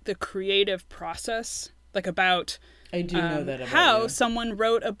about the creative process, like about I do know that about how you. someone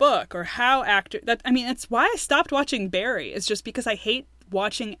wrote a book or how it's why I stopped watching Barry, is just because I hate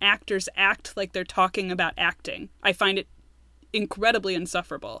watching actors act like they're talking about acting. I find it incredibly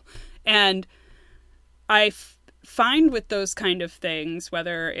insufferable. And I find with those kind of things,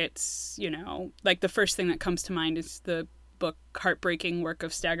 whether it's, you know, like the first thing that comes to mind is the book Heartbreaking Work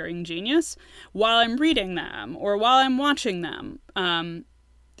of Staggering Genius, while I'm reading them or while I'm watching them,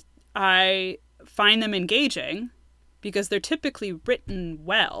 I find them engaging because they're typically written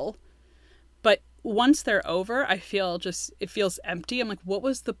well, but once they're over, I feel it feels empty. I'm like, what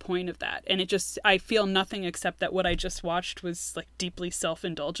was the point of that? And I feel nothing except that what I just watched was like deeply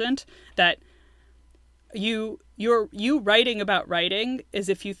self-indulgent, that you writing about writing is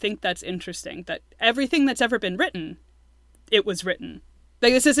if you think that's interesting, that everything that's ever been written, it was written.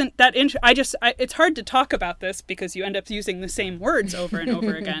 Like, this isn't that it's hard to talk about this because you end up using the same words over and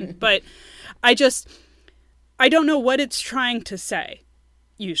over again. But I don't know what it's trying to say,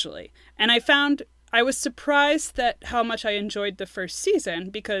 usually. And I was surprised that how much I enjoyed the first season,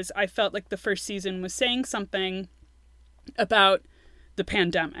 because I felt like the first season was saying something about the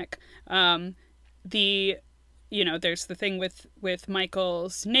pandemic. There's the thing with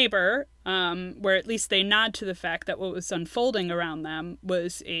Michael's neighbor, where at least they nod to the fact that what was unfolding around them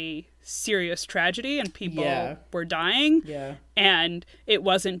was a serious tragedy and people were dying. Yeah. And it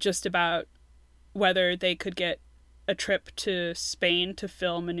wasn't just about whether they could get a trip to Spain to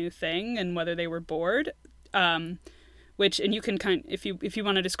film a new thing and whether they were bored. And you can if you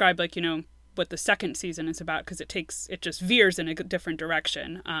want to describe, like, you know, what the second season is about, because it just veers in a different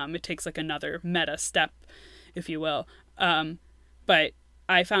direction. It takes like another meta step, if you will. But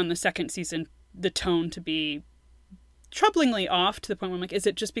I found the second season, the tone to be troublingly off, to the point where I'm like, is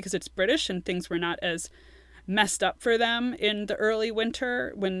it just because it's British and things were not as messed up for them in the early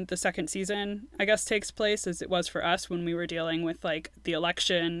winter when the second season, I guess, takes place, as it was for us when we were dealing with like the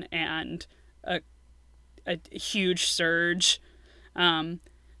election and a huge surge.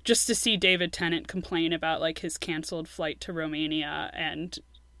 Just to see David Tennant complain about like his canceled flight to Romania, and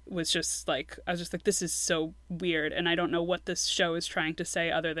I was just like, this is so weird, and I don't know what this show is trying to say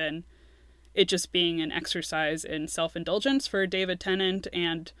other than it just being an exercise in self-indulgence for David Tennant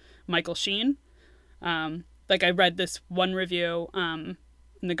and Michael Sheen. Like, I read this one review in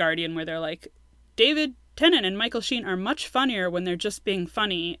The Guardian where they're like, David Tennant and Michael Sheen are much funnier when they're just being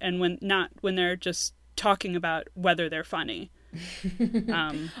funny and when they're just talking about whether they're funny.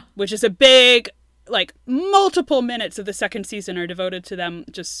 Which is a big, like, multiple minutes of the second season are devoted to them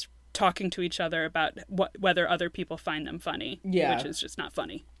just talking to each other about whether other people find them funny. Yeah. Which is just not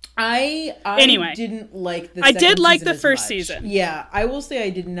funny. Anyway, didn't like the I second did like season the as first much. season. Yeah, I will say I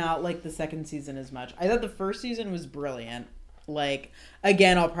did not like the second season as much. I thought the first season was brilliant. Like,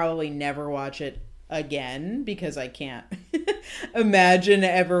 again, I'll probably never watch it again because I can't imagine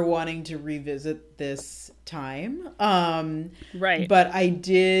ever wanting to revisit this time. Right. But I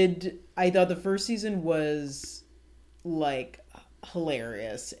thought the first season was like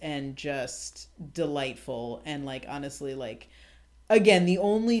hilarious and just delightful, and like, honestly, like, again, the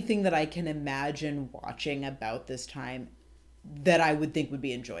only thing that I can imagine watching about this time that I would think would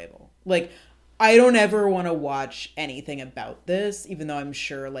be enjoyable. Like, I don't ever want to watch anything about this, even though I'm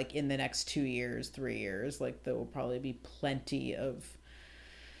sure, like, in the next 2 years, 3 years, like, there will probably be plenty of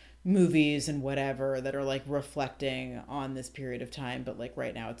movies and whatever that are, like, reflecting on this period of time. But, like,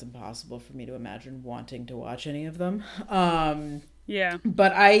 right now it's impossible for me to imagine wanting to watch any of them. Yeah.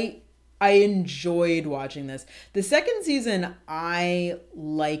 But I enjoyed watching this. The second season I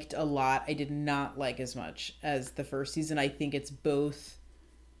liked a lot. I did not like as much as the first season. I think it's both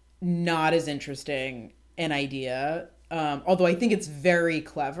not as interesting an idea, although I think it's very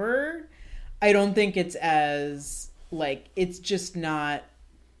clever. I don't think it's as, like, it's just not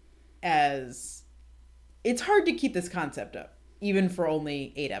as it's hard to keep this concept up, even for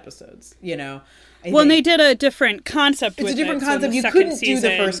only 8 episodes, you know? And they did a different concept it's with a different it, concept. so You couldn't do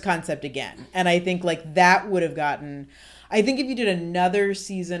the first concept again. And I think, like, that would have gotten... I think if you did another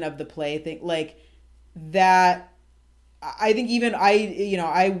season of the play thing, like, that... I think even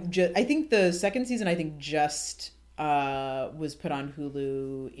I think the second season, I think, just was put on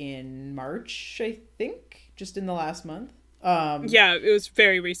Hulu in March, I think, just in the last month. Yeah, it was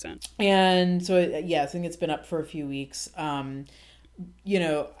very recent. And so, I think it's been up for a few weeks. You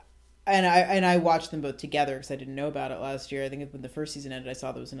know, and I watched them both together because I didn't know about it last year. I think when the first season ended, I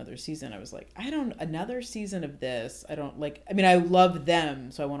saw there was another season. I was like, another season of this. I don't like, I mean, I love them,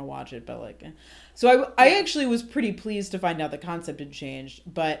 so I want to watch it, but like, so I actually was pretty pleased to find out the concept had changed.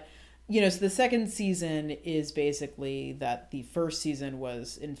 But, you know, so the second season is basically that the first season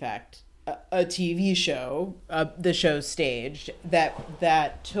was, in fact, a TV show, the show staged,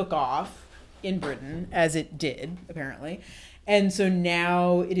 that took off in Britain, as it did, apparently. And so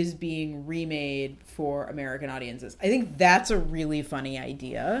now it is being remade for American audiences. I think that's a really funny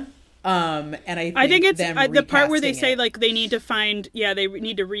idea. And I think it's the part where they say, it, like, they need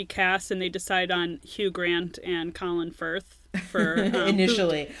to recast, and they decide on Hugh Grant and Colin Firth for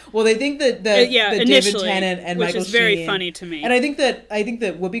initially. Well, they think that David Tennant and Michael Sheen, which is very funny to me. And I think that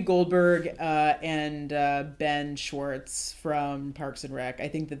Whoopi Goldberg and Ben Schwartz from Parks and Rec, I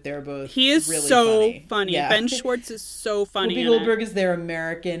think that they're both he is really so funny. Yeah. Ben Schwartz is so funny. Whoopi Goldberg is their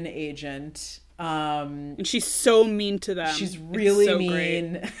American agent. And she's so mean to them. She's really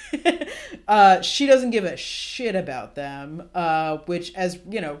mean. She doesn't give a shit about them, which, as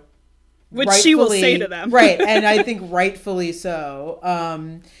you know, which she will say to them. Right, and I think rightfully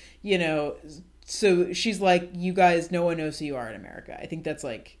so. You know, so she's like, you guys, no one knows who you are in America. I think that's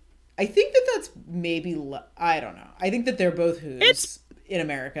maybe, I don't know. I think that they're both who's in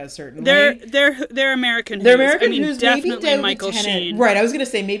America, certainly. They're American who's. They're American who's. Definitely Michael Sheen. Right, I was going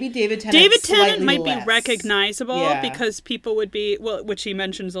to say maybe David Tennant might less. be recognizable because people would be, which he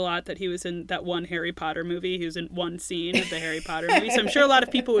mentions a lot, that he was in that one Harry Potter movie. He was in one scene of the Harry Potter movie. So I'm sure a lot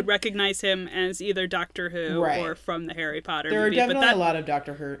of people would recognize him as either Doctor Who or from the Harry Potter movie. There are definitely a lot of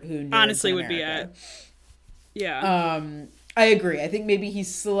Doctor Who nerds honestly in would America. be it. Yeah. I agree. I think maybe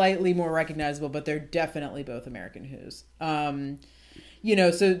he's slightly more recognizable, but they're definitely both American Who's. You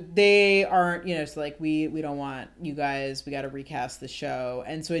know, so they aren't, you know, it's like, we don't want you guys, we got to recast the show.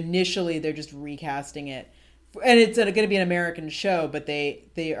 And so initially they're just recasting it. And it's going to be an American show, but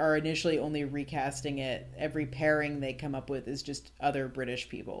they are initially only recasting it. Every pairing they come up with is just other British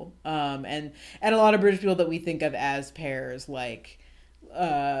people. And a lot of British people that we think of as pairs, like...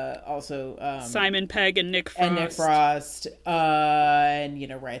 Simon Pegg and Nick Frost. And you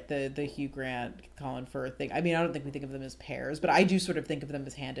know, right, the Hugh Grant, Colin Firth thing. I mean, I don't think we think of them as pairs, but I do sort of think of them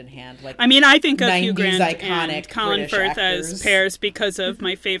as hand in hand. Like, I mean, I think of 90s Hugh Grant iconic and Colin British Firth actors as pairs because of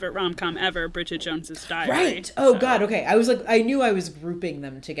my favorite rom-com ever, Bridget Jones's Diary. Right. Oh God. Okay. I was like, I knew I was grouping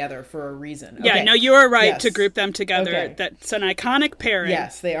them together for a reason. Okay. Yeah. No, you are right to group them together. Okay. That's an iconic pairing.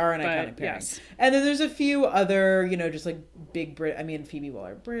 Yes, they are an iconic pairing. Yes. And then there's a few other, you know, just like big Phoebe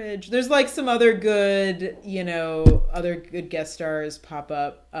Waller-Bridge. There's like some other good, you know, guest stars pop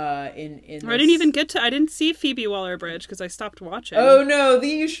up in this. I didn't even I didn't see Phoebe Waller-Bridge because I stopped watching. Oh no,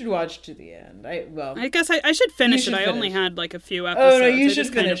 you should watch to the end. I guess I should finish it. I only had like a few episodes. Oh no, you should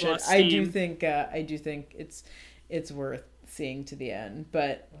finish it. I do think it's worth seeing to the end.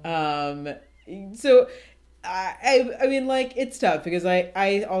 But so I mean, like, it's tough because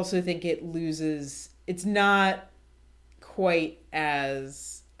I also think it's not quite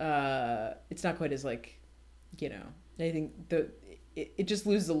as like, you know, I think it just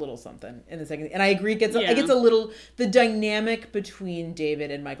loses a little something in the second, and I agree it gets a little, the dynamic between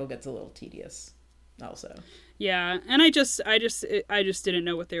David and Michael gets a little tedious also. Yeah, and I just didn't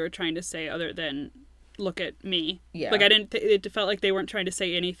know what they were trying to say other than look at me. Yeah. Like, it felt like they weren't trying to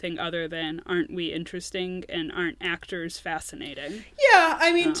say anything other than, aren't we interesting and aren't actors fascinating? Yeah,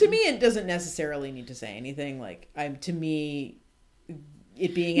 I mean, to me, it doesn't necessarily need to say anything. Like, to me,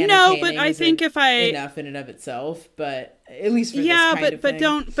 it being entertaining, but I think if I enough in and of itself, but at least for this kind of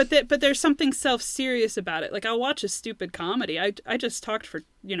thing. but there's something self-serious about it. Like, I'll watch a stupid comedy. I just talked for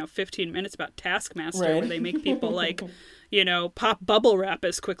 15 minutes about Taskmaster, where they make people like, you know, pop bubble wrap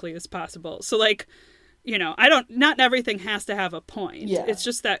as quickly as possible. So like, you know, not everything has to have a point. Yeah. It's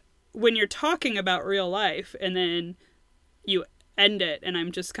just that when you're talking about real life and then you end it, and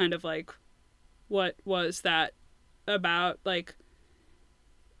I'm just kind of like, what was that about? Like,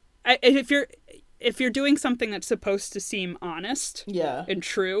 if you're doing something that's supposed to seem honest and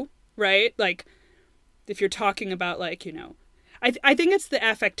true, right? Like, if you're talking about, like, you know, I think it's the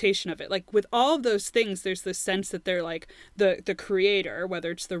affectation of it. Like with all of those things, there's this sense that they're like the creator,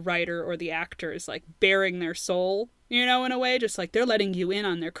 whether it's the writer or the actor, is like bearing their soul, in a way, just like they're letting you in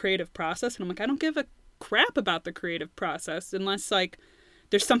on their creative process. And I'm like, I don't give a crap about the creative process unless like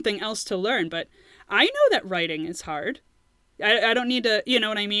there's something else to learn. But I know that writing is hard. I don't need to, you know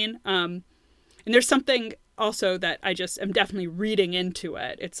what I mean? And there's something also that I just am definitely reading into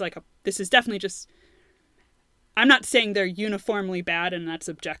it. It's like this is definitely just. I'm not saying they're uniformly bad and that's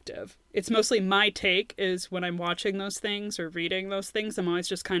objective. It's mostly my take is when I'm watching those things or reading those things, I'm always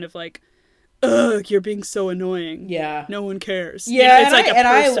just kind of like, ugh, you're being so annoying. Yeah. No one cares. Yeah, it's like a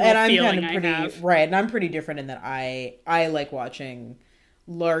personal I'm feeling kind of pretty, I have. right, and I'm pretty different in that I like watching,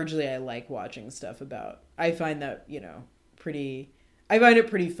 largely I like watching stuff about, I find that, I find it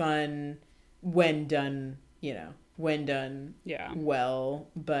pretty fun when done, well,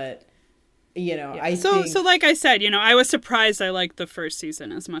 but... Yeah. I so think... like I said, I was surprised I liked the first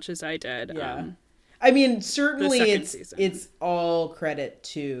season as much as I did. Yeah. I mean, certainly season. it's all credit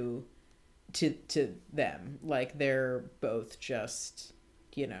to them. Like they're both just,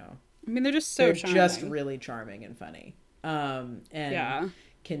 I mean, they're just so charming. Just really charming and funny. And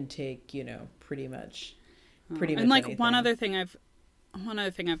can take, pretty much and like anything. one other thing I've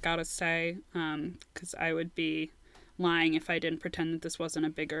got to say, cuz I would be lying if I didn't pretend that this wasn't a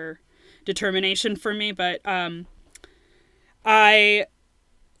bigger determination for me, but I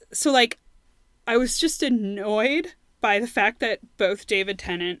was just annoyed by the fact that both David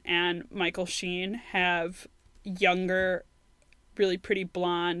Tennant and Michael Sheen have younger, really pretty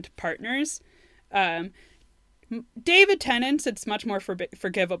blonde partners. David Tennant's, it's much more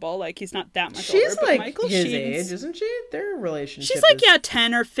forgivable. Like he's not that much older. She's but like Michael his Sheen's, age, isn't she? Their relationship. She's like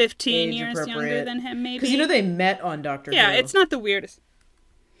 10 or 15 years younger than him, maybe. Because they met on Doctor Who. Yeah, it's not the weirdest.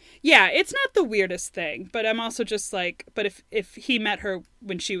 Yeah, it's not the weirdest thing, but I'm also just like, but if he met her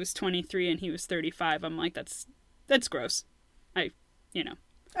when she was 23 and he was 35, I'm like, that's gross. I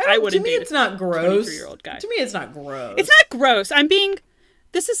wouldn't. To me, it's not gross. 23-year-old guy. To me, it's not gross. It's not gross.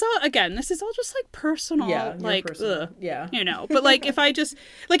 This is all just like personal. Yeah, like, personal. ugh, yeah. But like, if I just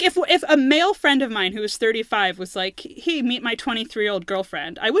like, if a male friend of mine who was 35 was like, "Hey, meet my 23-year-old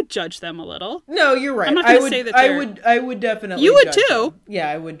girlfriend," I would judge them a little. No, you're right. I'm not going to say that I would definitely. You would judge too. Them. Yeah,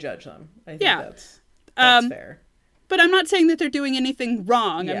 I would judge them. I think that's fair. But I'm not saying that they're doing anything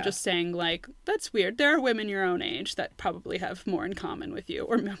wrong. Yeah. I'm just saying, like, that's weird. There are women your own age that probably have more in common with you,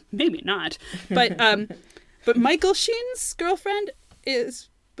 or maybe not. But but Michael Sheen's girlfriend was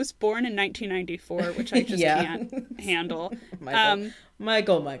born in 1994, which I just can't handle. Michael.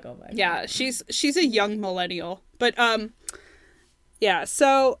 Yeah, she's a young millennial. But yeah,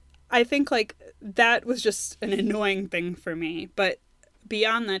 so I think like that was just an annoying thing for me. But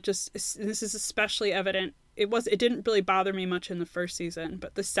beyond that, just this is especially evident. It didn't really bother me much in the first season,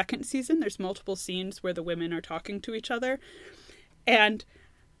 but the second season, there's multiple scenes where the women are talking to each other. And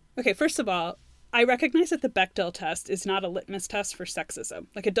okay, first of all, I recognize that the Bechdel test is not a litmus test for sexism.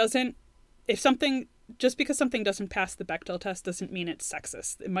 Like just because something doesn't pass the Bechdel test doesn't mean it's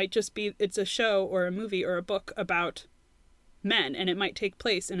sexist. It might just be, it's a show or a movie or a book about men, and it might take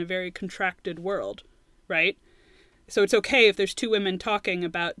place in a very contracted world, right? So it's okay if there's two women talking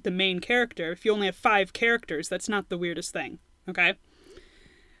about the main character. If you only have 5 characters, that's not the weirdest thing, okay?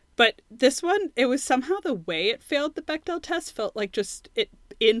 But this one, it was somehow the way it failed the Bechdel test felt like just it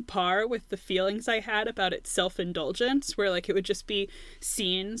in par with the feelings I had about its self-indulgence, where like it would just be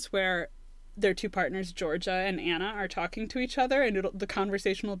scenes where their two partners, Georgia and Anna, are talking to each other, and the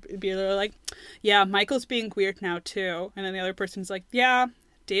conversation will be like, yeah, Michael's being weird now too. And then the other person's like, yeah,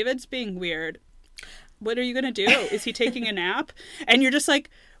 David's being weird. What are you going to do? Is he taking a nap? And you're just like,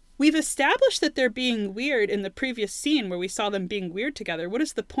 we've established that they're being weird in the previous scene where we saw them being weird together. What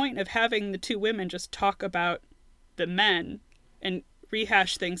is the point of having the two women just talk about the men and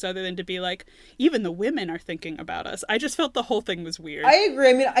rehash things other than to be like, even the women are thinking about us? I just felt the whole thing was weird. I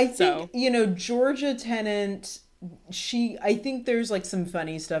agree. I mean, I think, Georgia Tennant, I think there's like some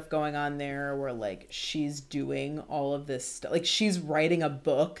funny stuff going on there where like she's doing all of this stuff. Like she's writing a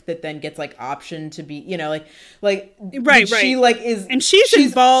book that then gets like optioned to be, right. She like is, and she's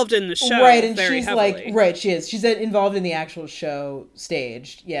involved in the show, right? And very she's heavily. like, right, she is. She's involved in the actual show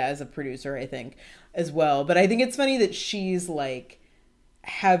staged, as a producer, I think, as well. But I think it's funny that she's like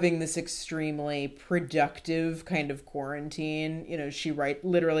having this extremely productive kind of quarantine. She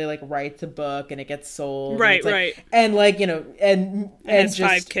literally writes a book and it gets sold. Right, and right. And and has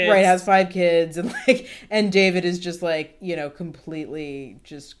just 5 kids. Right, has 5 kids, and and David is just completely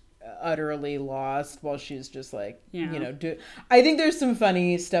just utterly lost while she's just like, Yeah. you know, I think there's some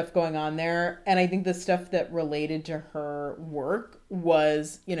funny stuff going on there. And I think the stuff that related to her work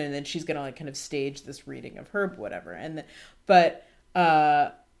was, you know, and then she's going to like kind of stage this reading of her, whatever. But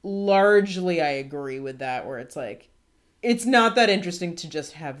largely I agree with that, where it's like, it's not that interesting to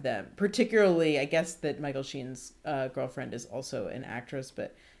just have them. Particularly, I guess that Michael Sheen's girlfriend is also an actress,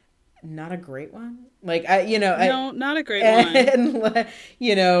 but not a great one. Like, not a great one. And,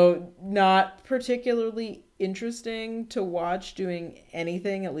 you know, not particularly interesting to watch doing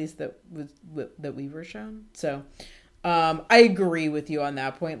anything, at least that we were shown. So, I agree with you on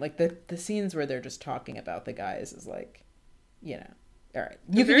that point. Like, the scenes where they're just talking about the guys is like, you know, all right.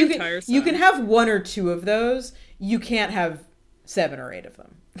 You can have one or two of those. You can't have 7 or 8 of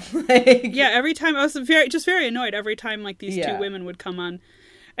them. Like, yeah, every time I was very annoyed every time like these two women would come on.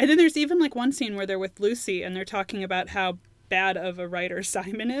 And then there's even like one scene where they're with Lucy and they're talking about how bad of a writer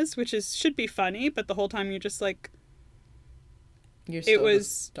Simon is, which should be funny, but the whole time you're just like, you're still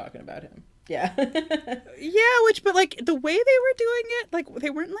just talking about him. Yeah. Yeah, but like the way they were doing it, like they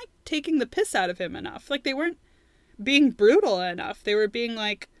weren't like taking the piss out of him enough. Like they weren't being brutal enough. They were being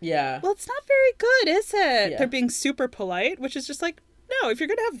like, yeah, well, it's not very good, is it? Yeah. They're being super polite, which is just like, no, if you're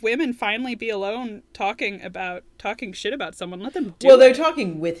going to have women finally be alone talking shit about someone, let them do it. Well, they're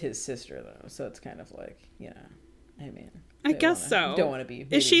talking with his sister, though, so it's kind of like, you know, I mean. I guess so. Don't want to be.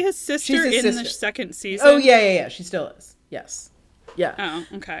 Maybe. Is she his sister in the second season? Oh, yeah. She still is. Yes. Yeah. Oh,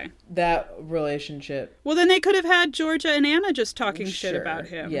 okay. That relationship. Well, then they could have had Georgia and Anna just talking shit about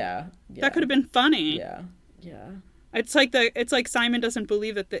him. Yeah. That could have been funny. Yeah. It's like Simon doesn't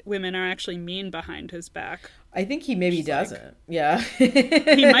believe that the women are actually mean behind his back. I think he maybe doesn't. Like, yeah.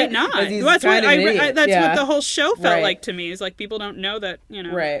 He might not. That's what the whole show felt like to me. Is like people don't know that, you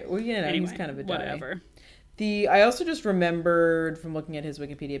know. Right. Well, you know, anyway, he's kind of a dummy. Whatever. I also just remembered from looking at his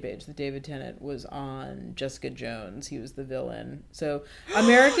Wikipedia page that David Tennant was on Jessica Jones. He was the villain. So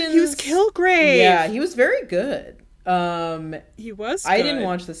Americans. He was Kilgrave. Yeah, he was very good. He was good. I didn't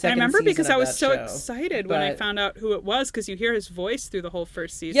watch the second season. I remember because I was so show, excited when I found out who it was, because you hear his voice through the whole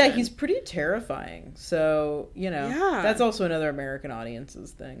first season. Yeah, he's pretty terrifying. So, you know, that's also another American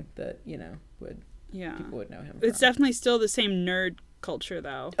audiences thing that, you know, people would know him from. It's definitely still the same nerd culture,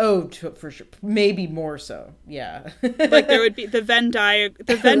 though. Oh, for sure. Maybe more so. Yeah. Like there would be the Venn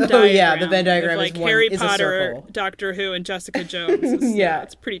diagram. Oh yeah, the Venn diagram of, like, is Harry is Potter, Doctor Who, and Jessica Jones. Yeah,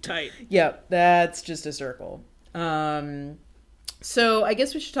 it's pretty tight. Yep, that's just a circle. So I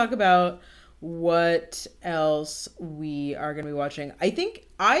guess we should talk about what else we are going to be watching. I think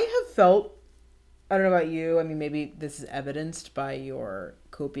I have felt, I don't know about you, I mean, maybe this is evidenced by your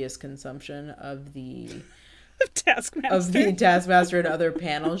copious consumption of the Taskmaster and other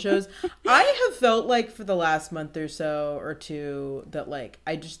panel shows. I have felt like for the last month or so or two that like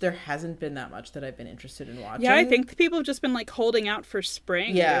there hasn't been that much that I've been interested in watching. Yeah, I think people have just been like holding out for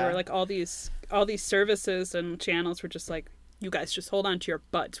spring. Yeah, there were like all these services and channels were just like, you guys just hold on to your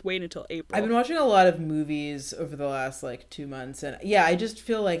butts, wait until April. I've been watching a lot of movies over the last like 2 months, and yeah, I just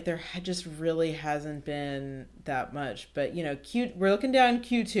feel like there just really hasn't been that much. But you know, we're looking down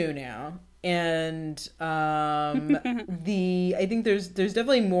Q2 now. And I think there's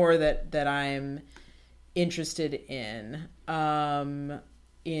definitely more that I'm interested in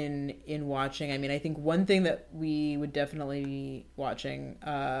watching. I mean, I think one thing that we would definitely be watching,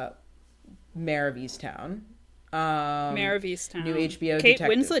 Mare of Easttown. Mare of Easttown. New HBO Kate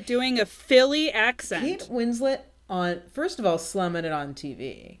detective. Winslet doing a Philly accent. Kate Winslet first of all, slumming it on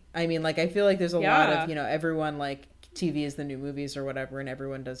TV. I mean, like, I feel like there's a lot of, you know, everyone like TV is the new movies or whatever, and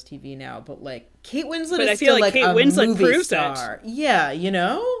everyone does TV now. But like Kate Winslet is still like Kate Winslet movie proves star. It. Yeah, you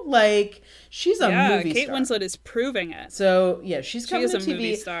know, like she's a movie Kate star. Winslet is proving it. So yeah, she's coming to TV.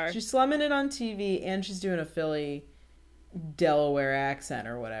 Movie star. She's slumming it on TV, and she's doing a Philly, Delaware accent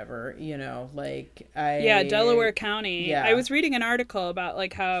or whatever. You know, like Delaware County. Yeah. I was reading an article about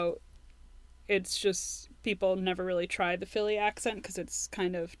like how it's just people never really try the Philly accent because it's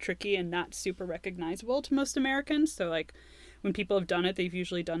kind of tricky and not super recognizable to most Americans. So like when people have done it, they've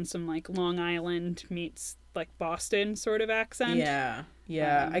usually done some like Long Island meets like Boston sort of accent. Yeah.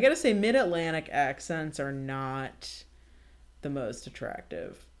 I gotta say, mid-Atlantic accents are not the most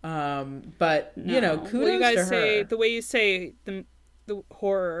attractive. But no. You know, kudos you guys to say her. The way you say the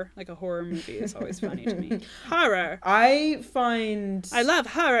horror, like a horror movie, is always funny to me. Horror. I love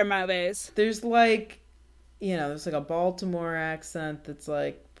horror movies. There's like, you know, there's like a Baltimore accent that's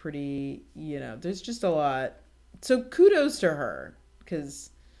like pretty, you know, there's just a lot. So kudos to her,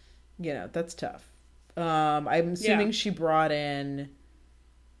 because, you know, that's tough. I'm assuming she brought in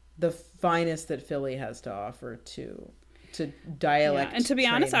the finest that Philly has to offer to to dialect. Yeah. And to be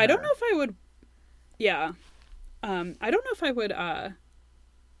honest, I don't know if I would. Yeah, I don't know if I would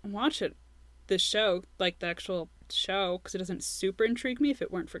watch it, this show, like the actual show, because it doesn't super intrigue me if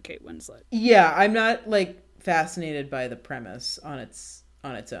it weren't for Kate Winslet. Yeah, I'm not like fascinated by the premise on its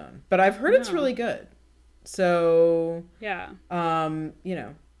own, but I've heard it's really good. So yeah, you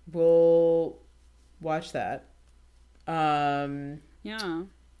know, we'll watch that. Yeah, and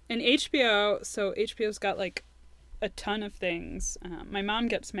HBO. So HBO's got like a ton of things. My mom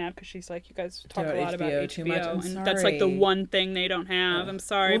gets mad because she's like, "You guys talk a lot about too much. HBO, and that's like the one thing they don't have." I'm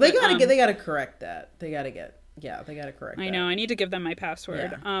sorry. Well, they gotta correct that. They gotta correct. I know. I need to give them my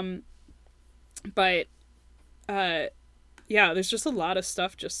password. Yeah. But yeah, there's just a lot of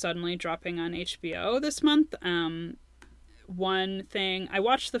stuff just suddenly dropping on HBO this month. One thing, I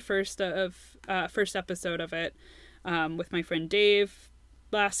watched the first episode of it with my friend Dave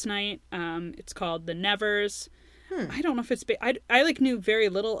last night. It's called The Nevers. I don't know if it's... I like knew very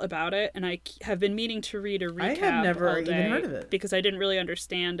little about it, and I have been meaning to read a recap. I have never even heard of it. Because I didn't really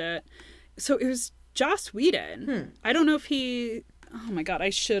understand it. So it was Joss Whedon. I don't know if he... Oh my god, I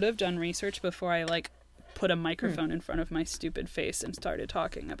should have done research before I like put a microphone in front of my stupid face and started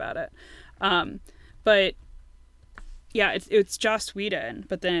talking about it. But yeah, it's Joss Whedon.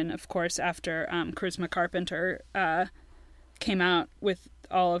 But then, of course, after Charisma Carpenter came out with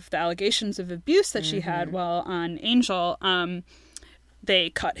all of the allegations of abuse that she had while on Angel, they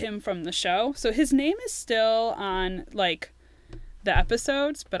cut him from the show. So his name is still on like the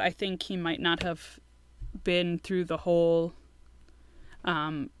episodes, but I think he might not have been through the whole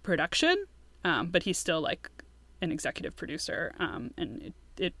production. But he's still like an executive producer, and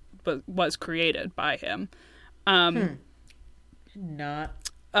it was created by him. Not.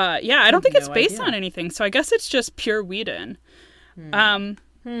 Yeah, I don't think it's based on anything, so I guess it's just pure Whedon.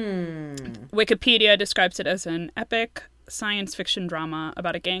 Wikipedia describes it as an epic science fiction drama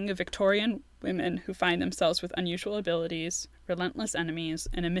about a gang of Victorian women who find themselves with unusual abilities, relentless enemies,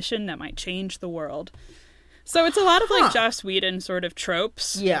 and a mission that might change the world. So it's a lot of like Joss Whedon sort of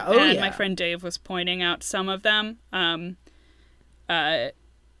tropes. Yeah, and my friend Dave was pointing out some of them. And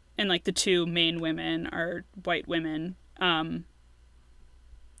like the two main women are white women. And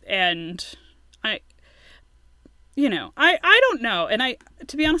I don't know. And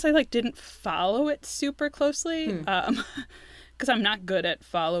to be honest, I like didn't follow it super closely. Because I'm not good at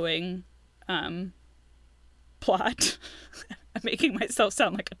following plot. I'm making myself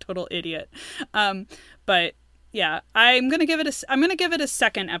sound like a total idiot. But yeah, I'm gonna give it a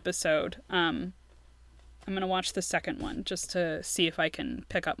second episode. I'm gonna watch the second one just to see if I can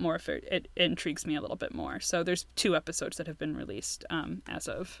pick up more if it intrigues me a little bit more. So there's 2 episodes that have been released as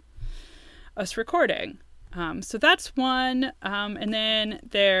of us recording. So that's one. And then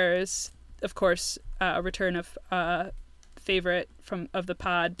there's, of course, a return of favorite of the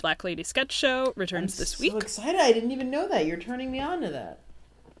pod, Black Lady Sketch Show, returns this week. I'm so excited. I didn't even know that. You're turning me on to that.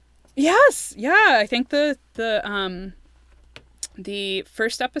 Yes. Yeah. I think the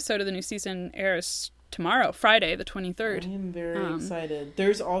first episode of the new season airs tomorrow, Friday, the 23rd. I am very excited.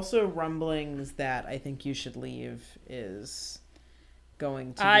 There's also rumblings that I Think You Should Leave is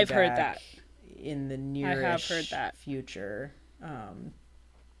going to be I've back heard that. In the near future.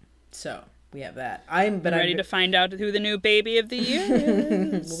 So we have that. I'm ready to find out who the new baby of the year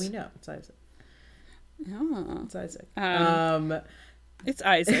is. Well, we know. It's Isaac. Oh. It's Isaac. It's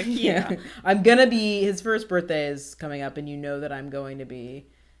Isaac, yeah. I'm going to be... His first birthday is coming up, and you know that I'm going to be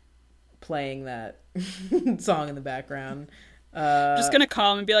playing that song in the background. I'm just going to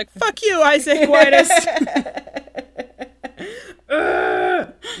call him and be like, fuck you, Isaac Whitus!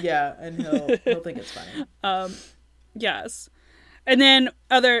 Yeah, and he'll think it's funny. Yes. And then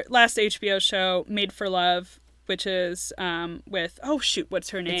last HBO show, Made for Love, which is with what's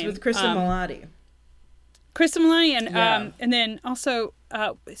her name? It's with Kristen Milotti. Kristen Milotti and then also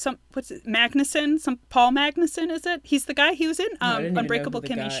Magnuson, Paul Magnuson, is it? He's the guy he was in Unbreakable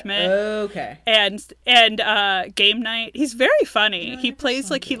Kimmy Schmidt. Okay. And Game Night. He's very funny. He plays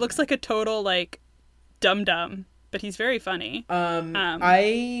like he looks like a total like dum-dum. But he's very funny.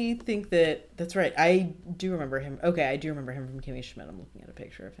 I think that's right. I do remember him. Okay, I do remember him from Kimmy Schmidt. I'm looking at a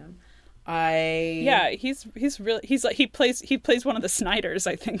picture of him. He's really he plays one of the Snyders,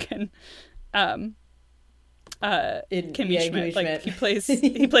 I think, in Kimmy Schmidt. Like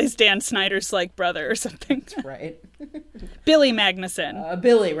he plays Dan Snyder's like brother or something. That's right. Billy Magnuson.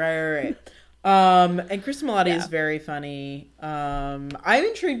 Billy, right. And Kristen Milotti is very funny. I'm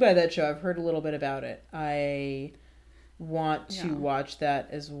intrigued by that show. I've heard a little bit about it. I want to watch that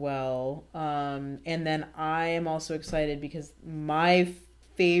as well. And then I am also excited because my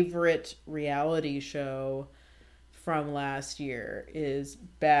favorite reality show from last year is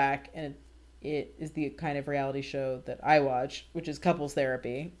back, and it is the kind of reality show that I watch, which is Couples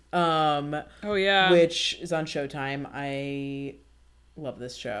Therapy. Oh yeah. Which is on Showtime. I love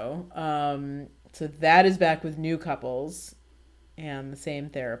this show. So that is back with new couples and the same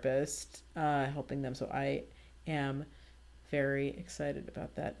therapist helping them. So I am very excited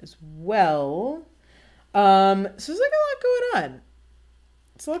about that as well. So there's like a lot going on.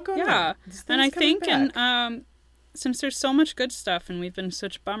 It's a lot going on. Yeah, and I think, back. and since there's so much good stuff and we've been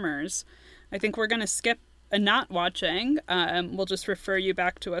such bummers, I think we're going to skip a not watching. We'll just refer you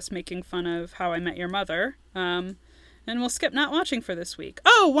back to us making fun of How I Met Your Mother. And we'll skip not watching for this week.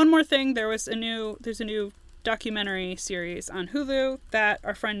 Oh, one more thing. There's a new documentary series on Hulu that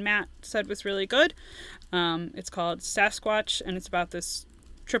our friend Matt said was really good. It's called Sasquatch, and it's about this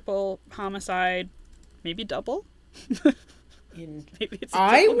triple homicide, maybe double. Maybe it's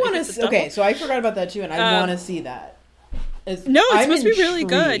I want to. Okay, so I forgot about that too, and I want to see that. It's supposed to be really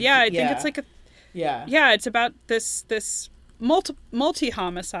good. Yeah, I think it's like a. Yeah, it's about this multi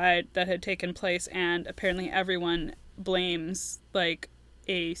homicide that had taken place, and apparently everyone blames like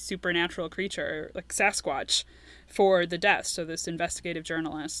a supernatural creature like Sasquatch for the death. So this investigative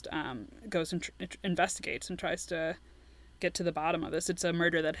journalist goes and investigates and tries to get to the bottom of this. It's a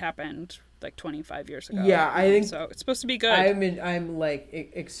murder that happened like 25 years ago. Yeah, I think so. It's supposed to be good. I'm like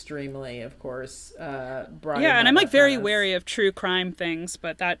extremely, of course, brought. Yeah, and I'm like very wary of true crime things,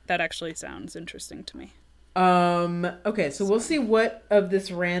 but that actually sounds interesting to me. Okay, so we'll see what of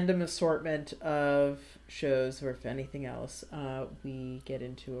this random assortment of shows, or if anything else, we get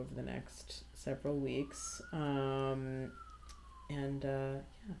into over the next several weeks. Yeah,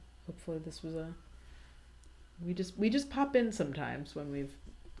 hopefully this was we just pop in sometimes when we've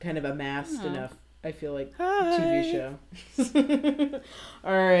kind of amassed enough, I feel like, TV show.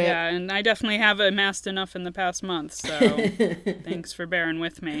 All right. Yeah, and I definitely have amassed enough in the past month, so thanks for bearing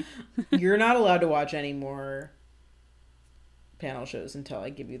with me. You're not allowed to watch any more panel shows until I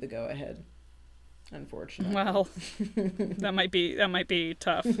give you the go-ahead, unfortunately. Well, that might be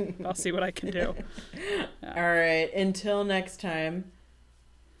tough. I'll see what I can do. Yeah. All right. Until next time.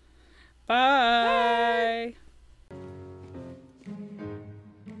 Bye.